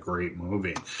 just a great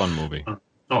movie, fun movie.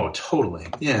 Oh, totally.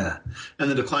 Yeah. And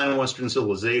The Decline of Western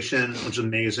Civilization, which is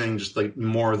amazing. Just like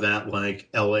more of that, like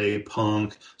LA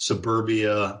punk,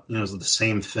 suburbia, it's the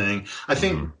same thing. I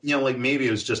think, like maybe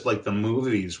it was just like the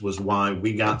movies was why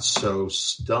we got so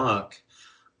stuck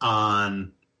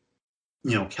on,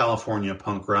 California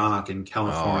punk rock and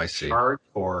California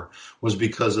hardcore, was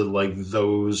because of like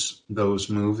those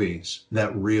movies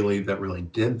that really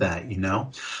did that,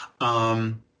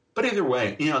 But either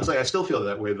way, it's like I still feel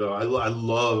that way, though. I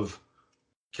love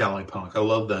Cali punk. I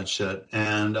love that shit.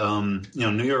 And,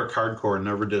 New York hardcore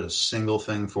never did a single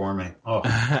thing for me. Oh,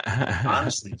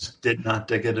 honestly, just did not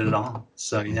dig it at all.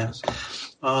 So, yes.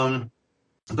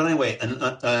 But anyway,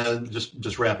 and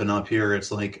just wrapping up here,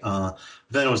 it's like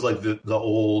then it was like the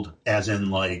old, as in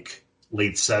like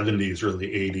late 70s, early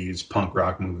 80s punk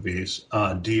rock movies,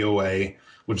 DOA,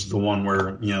 which is the one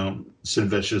where, Sid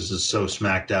Vicious is so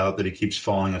smacked out that he keeps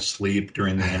falling asleep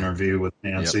during the interview with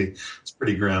Nancy. Yep. It's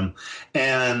pretty grim.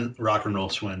 And Rock and Roll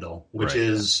Swindle, which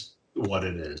is what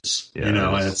it is.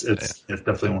 Yeah, it's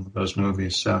definitely one of those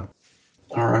movies. So,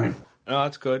 all right. No,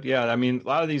 that's good. Yeah, I mean, a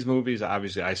lot of these movies,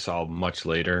 obviously, I saw much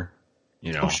later.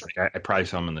 Sure. I probably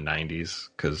saw them in the 90s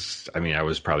because, I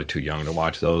was probably too young to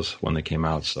watch those when they came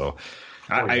out. So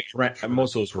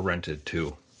most of those were rented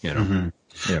too, Mm-hmm.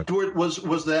 Yeah.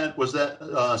 Was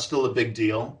that still a big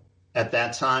deal at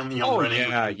that time?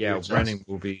 Renting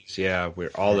movies,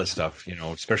 where all this stuff,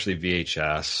 especially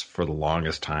VHS for the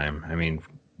longest time.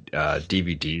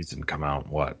 DVDs didn't come out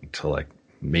until like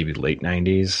maybe late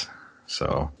 90s.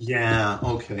 So yeah,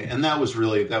 okay, and that was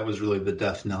really the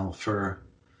death knell for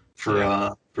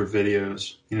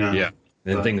videos, Yeah,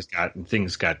 and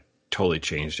things got totally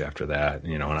changed after that,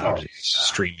 and obviously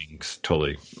streaming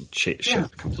totally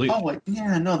shifted completely. Oh,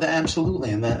 yeah, no, that absolutely,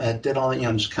 and that did all,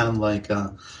 just kind of like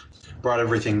brought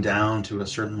everything down to a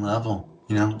certain level,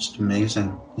 just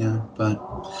amazing,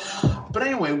 But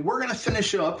anyway, we're gonna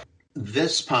finish up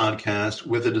this podcast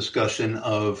with a discussion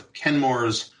of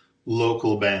Kenmore's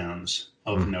local bands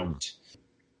of note.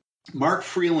 Mark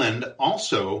Freeland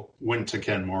also went to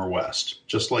Kenmore West,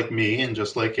 just like me and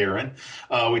just like Aaron.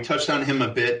 We touched on him a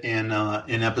bit in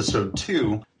episode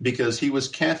 2 because he was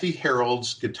Kathy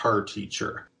Harold's guitar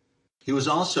teacher. He was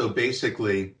also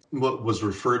basically what was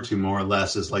referred to more or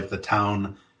less as like the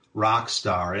town rock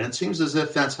star, and it seems as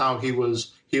if that's how he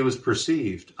was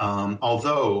perceived.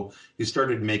 Although he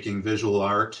started making visual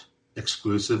art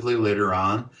exclusively later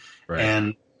on,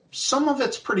 and some of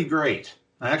it's pretty great.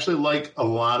 I actually like a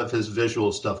lot of his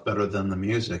visual stuff better than the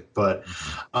music, but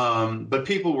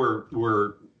people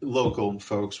were local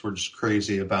folks were just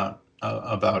crazy about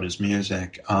his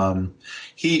music.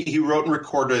 He wrote and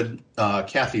recorded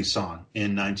Kathy's song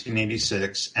in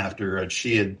 1986 after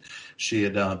she had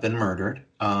been murdered,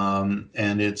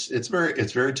 and it's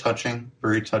very touching,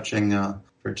 very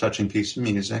touching piece of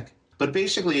music. But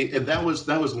basically, that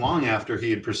was long after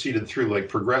he had proceeded through like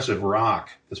progressive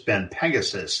rock, this band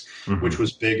Pegasus, which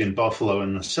was big in Buffalo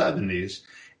in the 70s.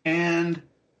 And,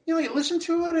 you listen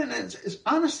to it, and it's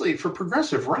honestly, for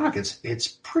progressive rock, it's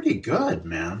pretty good,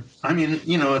 man.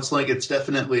 It's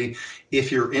definitely,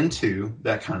 if you're into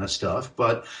that kind of stuff.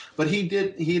 But he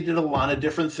did a lot of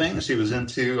different things. He was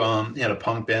into, he had a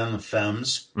punk band, the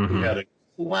Femmes, who had a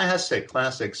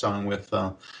classic song with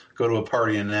Go to a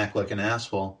Party and Act Like an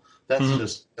Asshole.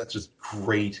 That's just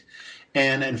great.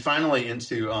 And finally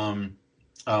into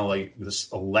like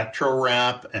this electro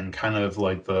rap and kind of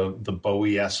like the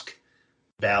Bowie-esque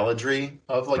balladry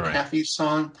of like Kathy's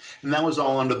song, and that was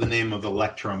all under the name of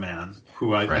Electro Man,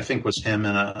 who I think was him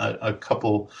and a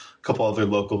couple other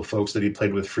local folks that he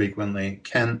played with frequently,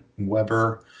 Ken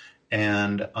Weber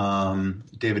and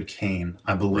David Kane,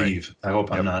 I believe. I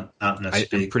hope I'm not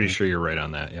misspeaking. I'm pretty sure you're right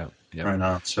on that. Yeah. Right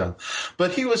on. So,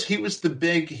 but he was the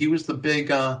big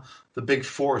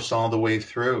force all the way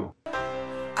through.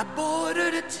 I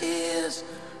bordered her tears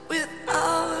with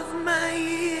all of my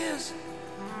years,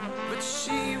 but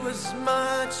she was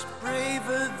much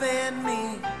braver than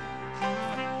me.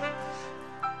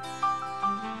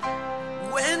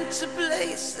 Went to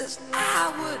places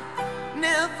I would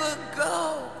never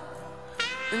go,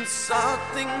 and saw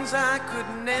things I could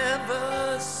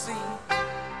never see.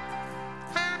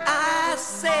 I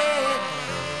said,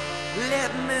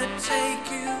 let me take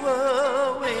you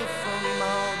away from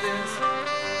all this,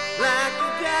 like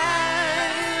a guy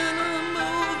in a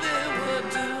movie would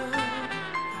do.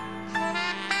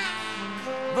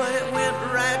 But it went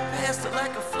right past her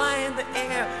like a fly in the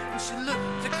air, and she looked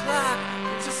at the clock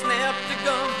and just snapped the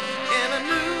gum, and I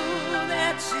knew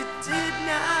that she did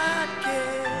not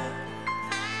care.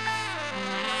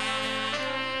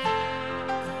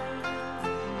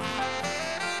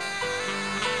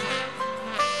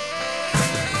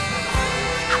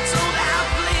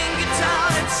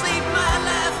 Saved my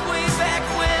life way back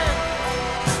when,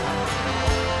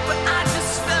 but I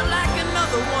just felt like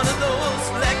another one of those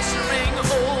lecturing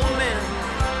old men.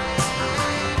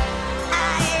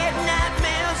 I had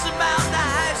nightmares about the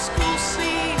high school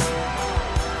scene.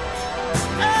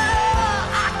 Oh,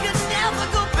 I could never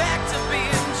go back to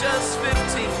being just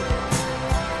 15.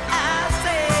 I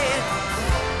said,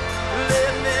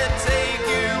 let me take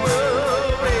you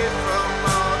away from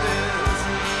all this,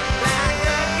 like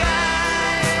a guy.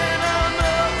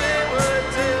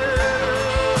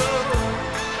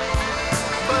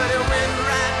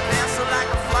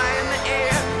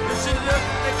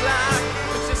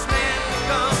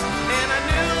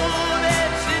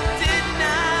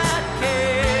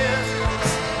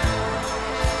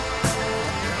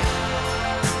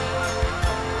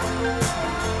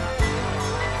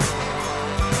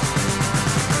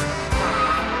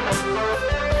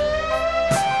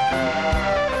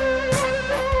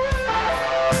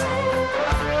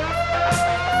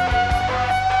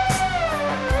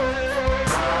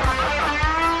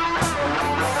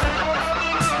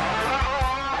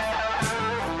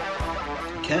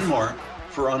 Kenmore,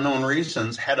 for unknown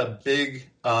reasons, had a big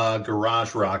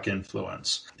garage rock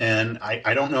influence, and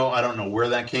I don't know where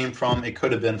that came from. It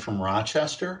could have been from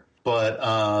Rochester, but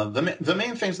the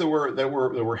main things that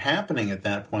were happening at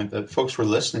that point that folks were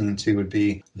listening to would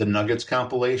be the Nuggets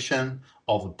compilation,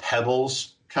 all the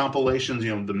Pebbles compilations,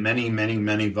 the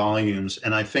many volumes,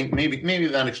 and I think maybe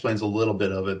that explains a little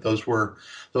bit of it. Those were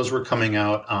coming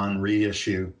out on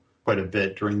reissue quite a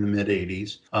bit during the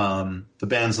mid-'80s. The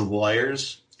Bands of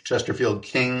Liars, Chesterfield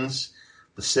Kings,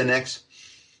 the Cynics.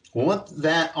 What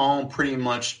that all pretty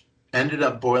much ended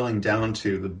up boiling down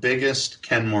to, the biggest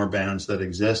Kenmore bands that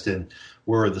existed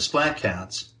were the Splat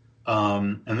Cats,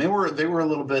 and they were a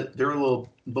little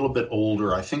bit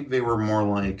older. I think they were more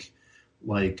like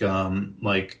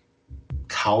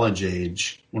college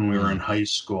age when we were in high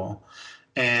school,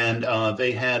 and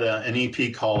they had an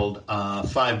EP called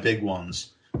Five Big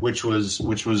Ones, which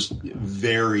was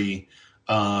very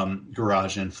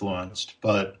garage influenced,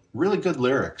 but really good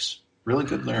lyrics.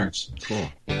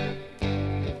 Cool.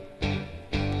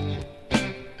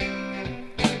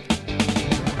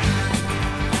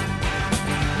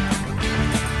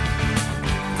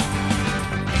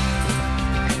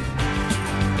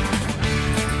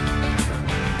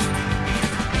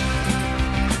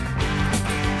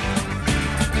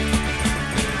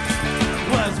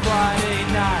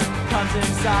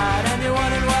 Inside and you're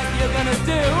wondering what you're gonna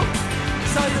do,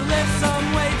 so you lift some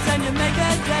weights and you make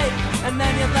a date, and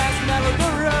then your last never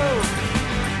guru.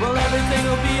 Well, everything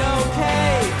will be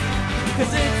okay,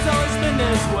 cause it's always been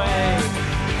this way,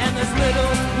 and there's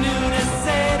little new to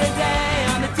say today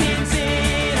on the teen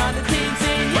scene,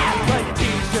 yeah. But your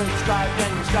t-shirt striped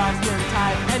and your stripes turn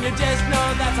tight, and you just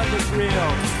know that's not just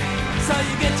real. So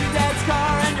you get your dad's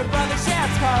car and your brother's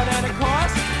Shad's card, and of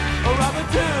course a rubber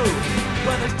too.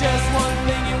 But there's just one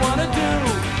thing you wanna do,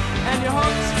 and you hope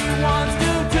she wants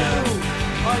to too.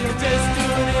 Or you'll just do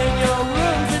it in your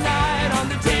room tonight on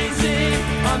the teen scene,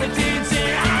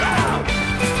 ah!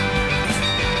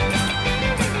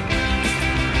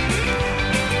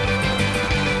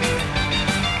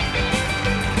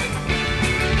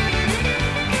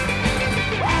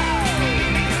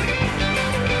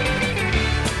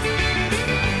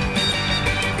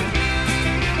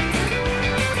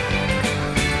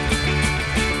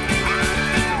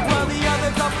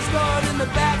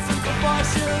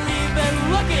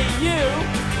 you.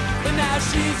 But now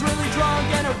she's really drunk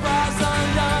and her brows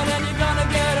undone, and you're gonna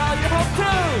get all your hope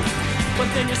too. But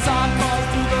then your sock falls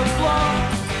to the floor,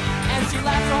 and she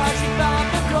laughs so hard she fell out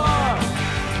the door.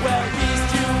 Well, at least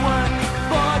you weren't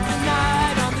bored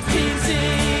tonight on the teen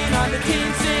scene, on the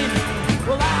teen scene.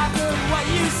 Well, I heard what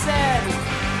you said.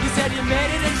 You said you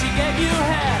made it and she gave you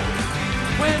head,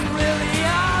 when really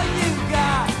all you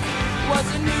got was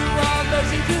a new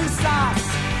version 2 socks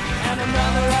and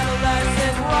another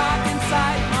adolescent rock in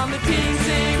sight on the teen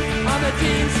scene, on the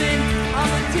teen scene, on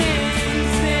the teen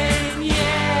scene,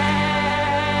 yeah.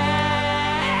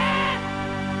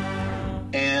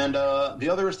 And the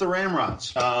other is the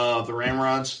Ramrods. The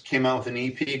Ramrods came out with an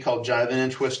EP called Jivin'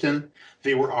 and Twistin'.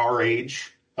 They were our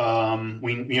age.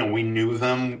 We knew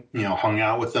them, hung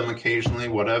out with them occasionally,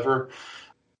 whatever.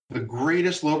 The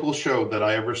greatest local show that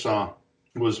I ever saw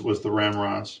was the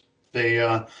Ramrods. They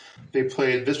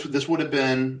played this would have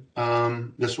been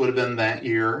that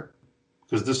year,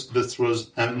 because this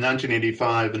was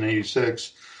 1985 and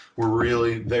 86 were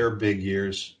really their big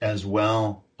years as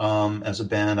well, as a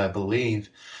band, I believe.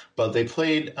 But they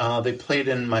played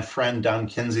in my friend Don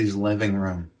Kinsey's living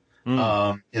room.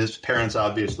 His parents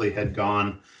obviously had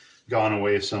gone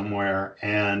away somewhere,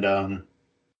 and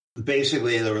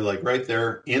basically they were like right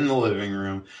there in the living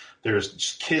room.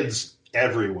 There's kids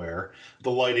everywhere.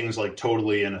 The lighting's like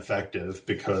totally ineffective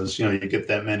because you get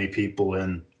that many people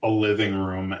in a living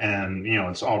room, and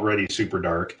it's already super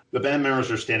dark. The band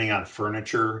members are standing on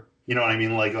furniture. You know what I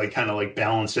mean? Like kind of like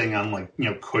balancing on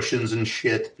cushions and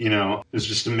shit. It's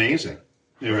just amazing.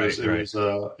 It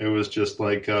was just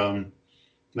like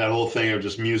that whole thing of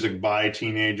just music by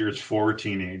teenagers for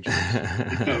teenagers.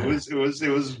 It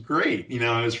was great. It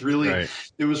was really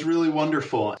It was really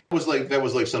wonderful. That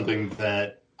was something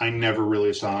that I never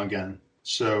really saw again.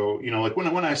 So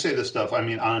when I say this stuff, I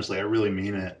mean honestly, I really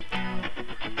mean it.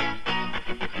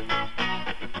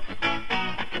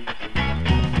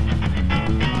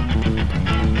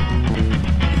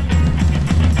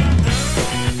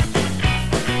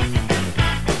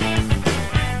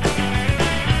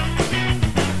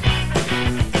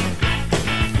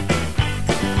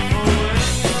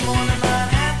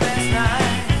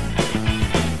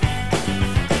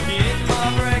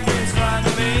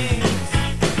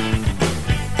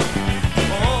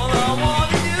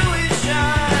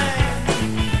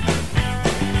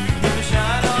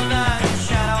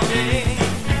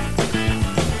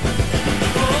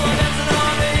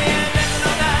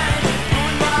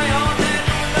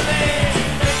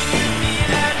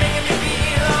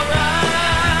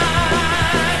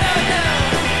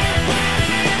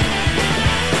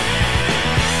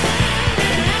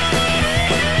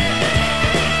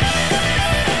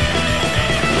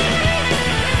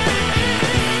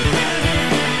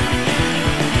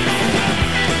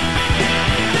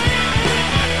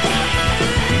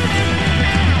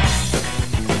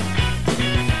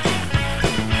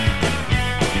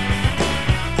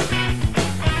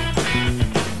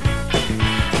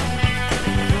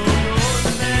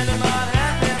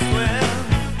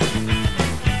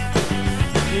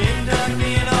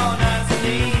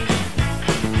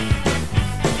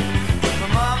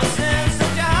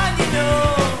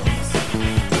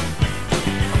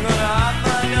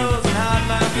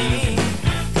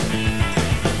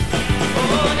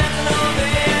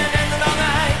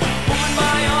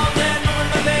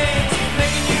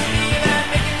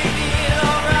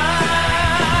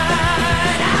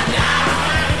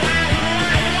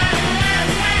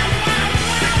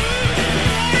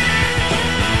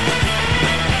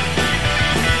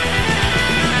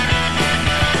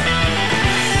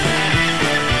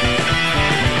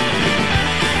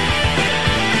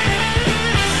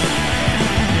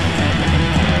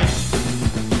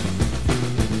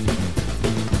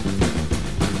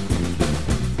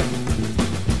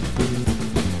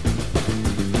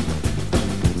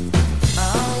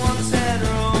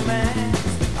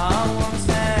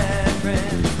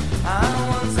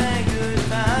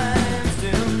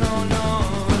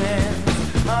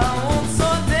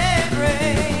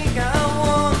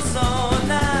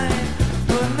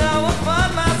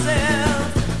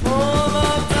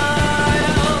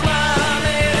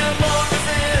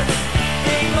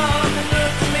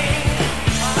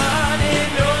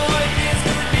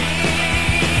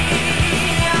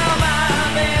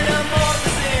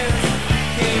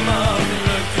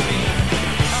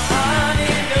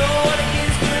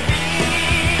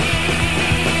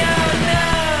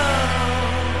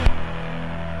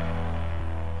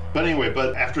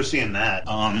 But after seeing that,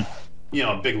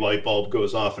 a big light bulb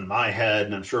goes off in my head,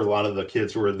 and I'm sure a lot of the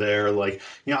kids were there, like,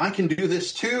 I can do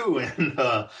this too. And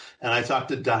I talked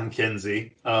to Don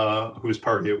Kinsey, whose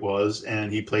party it was,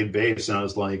 and he played bass, and I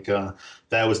was like,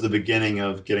 that was the beginning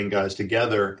of getting guys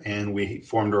together, and we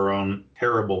formed our own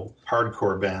terrible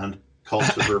hardcore band called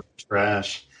Suburban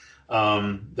Trash.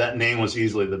 That name was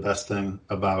easily the best thing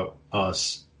about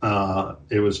us.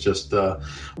 It was just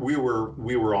we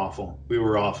were awful. We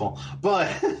were awful, but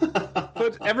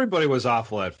but everybody was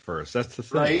awful at first. That's the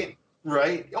thing,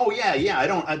 right? Oh yeah.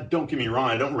 I don't get me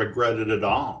wrong. I don't regret it at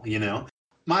all.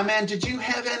 My man, did you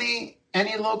have any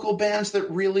local bands that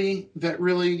really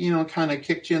kind of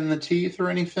kicked you in the teeth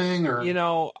or anything? Or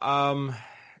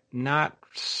not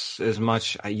as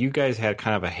much. You guys had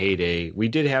kind of a heyday. We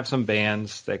did have some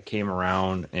bands that came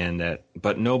around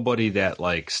but nobody that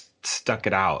like stuck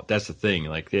it out. That's the thing.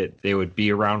 Like they would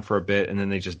be around for a bit and then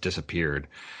they just disappeared.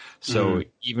 So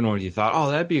even when you thought, oh,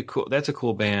 that's a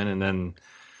cool band, and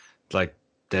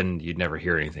then you'd never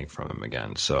hear anything from them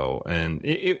again. So, and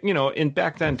and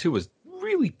back then too was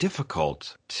really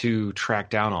difficult to track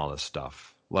down all this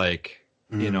stuff. Like,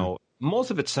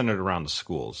 most of it's centered around the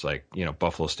schools, like,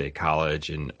 Buffalo State College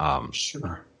and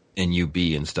sure. and UB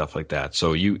and stuff like that.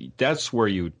 So that's where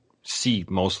you see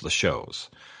most of the shows.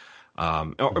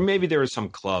 Or maybe there were some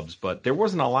clubs, but there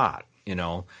wasn't a lot, and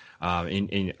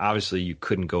obviously you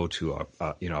couldn't go to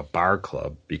a bar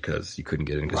club because you couldn't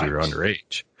get in because you were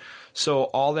underage. So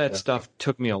all that stuff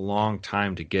took me a long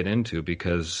time to get into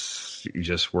because you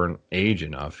just weren't age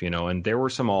enough, and there were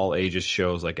some all ages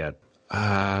shows like at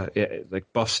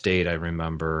like Buff State, I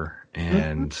remember,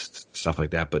 and stuff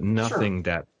like that, but nothing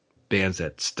that bands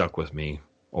that stuck with me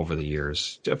over the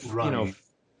years,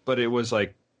 but it was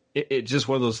like, it just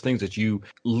one of those things that you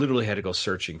literally had to go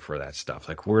searching for that stuff.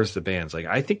 Like, where's the bands? Like,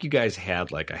 I think you guys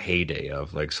had like a heyday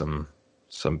of like some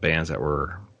bands that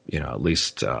were, at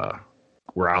least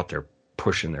were out there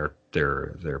pushing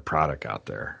their product out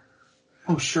there.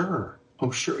 Oh, sure.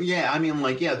 Yeah. I mean,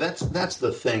 like, yeah, that's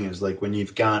the thing is like when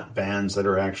you've got bands that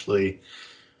are actually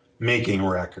making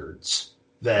records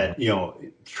that,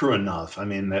 true enough. I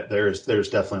mean, that there's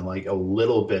definitely like a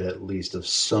little bit at least of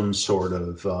some sort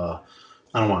of,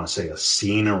 I don't want to say a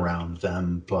scene around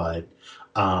them, but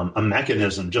a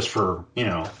mechanism just for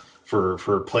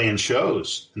for playing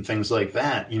shows and things like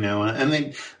that, and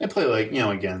they play like,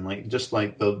 again, like just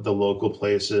like the local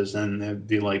places, and it'd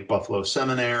be like Buffalo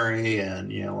Seminary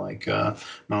and, like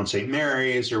Mount St.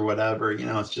 Mary's or whatever,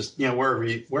 it's just,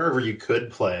 wherever you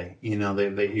could play,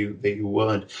 that you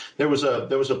would. There was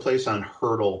a place on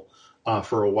Hurdle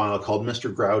for a while called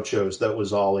Mr. Groucho's that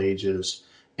was all ages.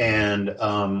 And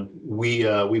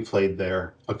we played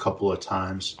there a couple of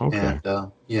times, and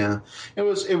it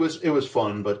was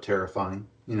fun but terrifying,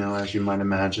 as you might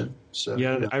imagine. So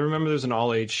I remember there's an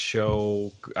all age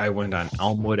show. I went on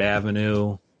Elmwood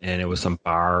Avenue, and it was some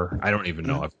bar. I don't even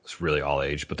know if it's really all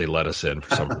age, but they let us in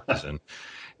for some reason.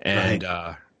 And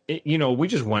we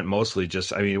just went mostly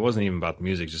just. I mean, it wasn't even about the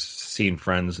music, just seeing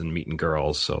friends and meeting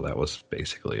girls. So that was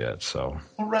basically it. So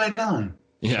right on.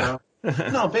 Yeah.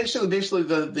 No, basically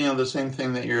the same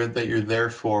thing that you're there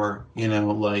for, when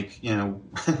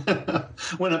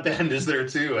a band is there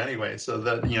too anyway, so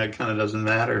that, it kind of doesn't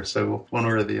matter. So one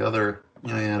way or the other,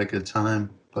 you had a good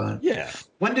time. But yeah.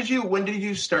 When did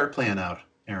you start playing out,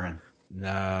 Aaron?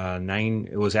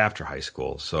 It was after high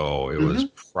school. So it was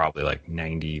probably like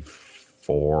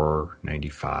 94,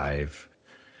 95.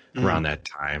 Around that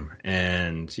time.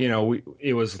 And,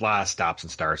 it was a lot of stops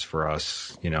and starts for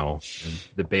us,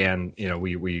 the band,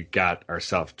 we got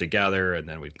ourselves together and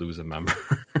then we'd lose a member.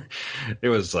 It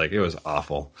was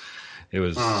awful. It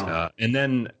was, and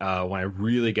then when I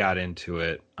really got into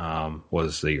it,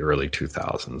 was the early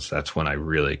 2000s. That's when I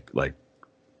really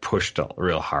pushed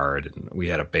real hard. And we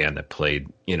had a band that played,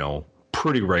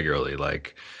 pretty regularly,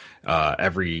 like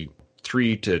every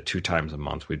 3 to 2 times a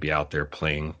month we'd be out there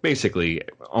playing. Basically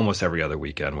almost every other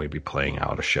weekend we'd be playing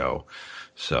out a show,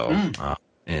 so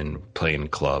and playing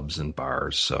clubs and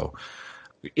bars. So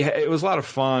yeah, it was a lot of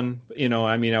fun.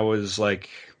 I mean, I was like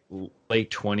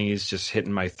late 20s, just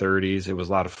hitting my 30s. It was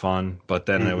a lot of fun, but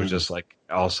then it was just like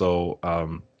also a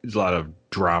lot of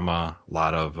drama, a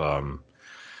lot of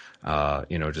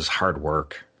just hard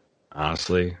work,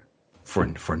 honestly,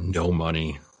 for no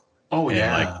money. Oh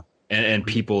yeah. And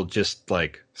people just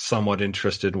like somewhat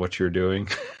interested in what you're doing.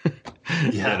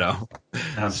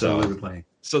 Absolutely.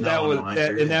 So that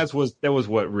was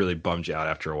what really bummed you out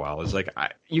after a while. It's like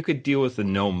you could deal with the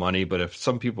no money, but if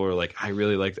some people are like,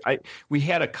 we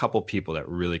had a couple people that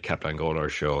really kept on going to our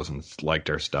shows and liked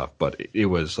our stuff, but it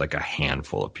was like a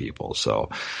handful of people. So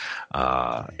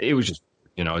it was just,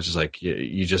 it's just like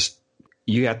you just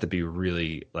you have to be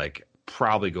really like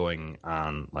probably going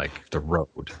on like the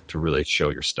road to really show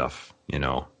your stuff,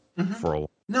 for a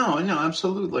No,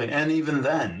 absolutely. And even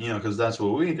then, because that's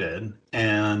what we did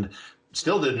and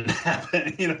still didn't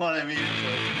happen. You know what I mean?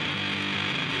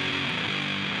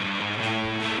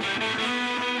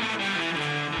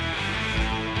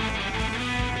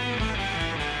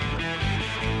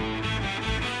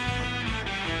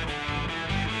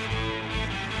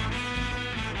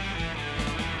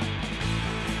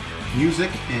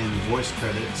 Music and voice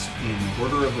credits in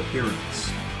order of appearance.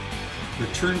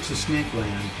 Return to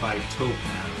Snakeland by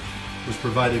Towpath was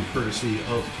provided courtesy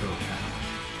of Towpath.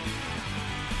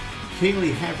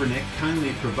 Kaylee Havernick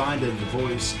kindly provided the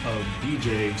voice of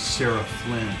DJ Sarah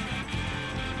Flynn.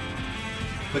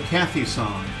 The Kathy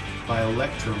Song by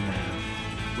Electroman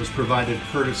was provided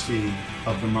courtesy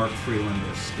of the Mark Freeland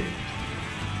Estate.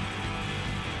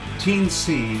 Teen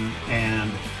Scene and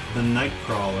The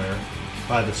Nightcrawler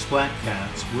by the Splat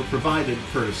Cats were provided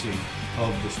courtesy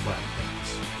of the Splat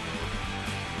Cats.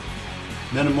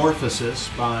 Metamorphosis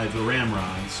by the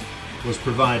Ramrods was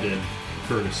provided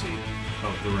courtesy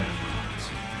of the Ramrods.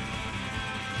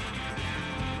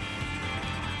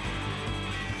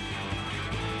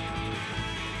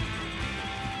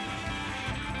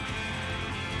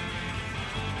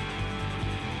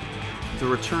 The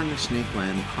Return to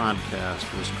Snakeland podcast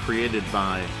was created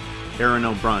by Aaron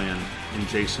O'Brien and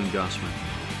Jason Gussman.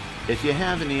 If you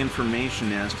have any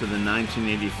information as to the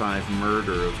 1985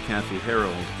 murder of Kathy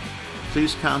Harold,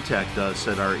 please contact us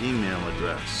at our email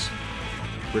address,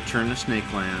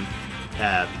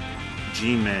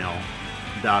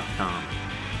 returntosnakeland@gmail.com.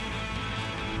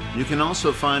 You can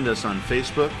also find us on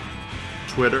Facebook,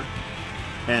 Twitter,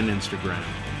 and Instagram.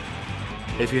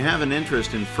 If you have an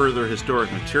interest in further historic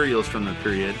materials from the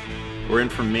period, or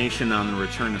information on the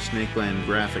Return to Snakeland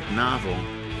graphic novel,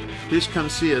 please come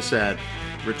see us at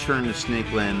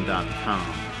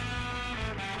returntosnakeland.com.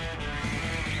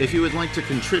 If you would like to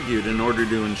contribute in order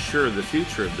to ensure the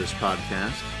future of this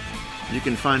podcast, you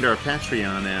can find our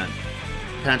Patreon at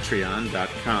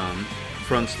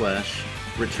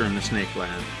patreon.com/Return to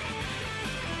Snakeland.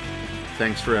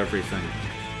 Thanks for everything.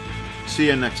 See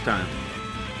you next time.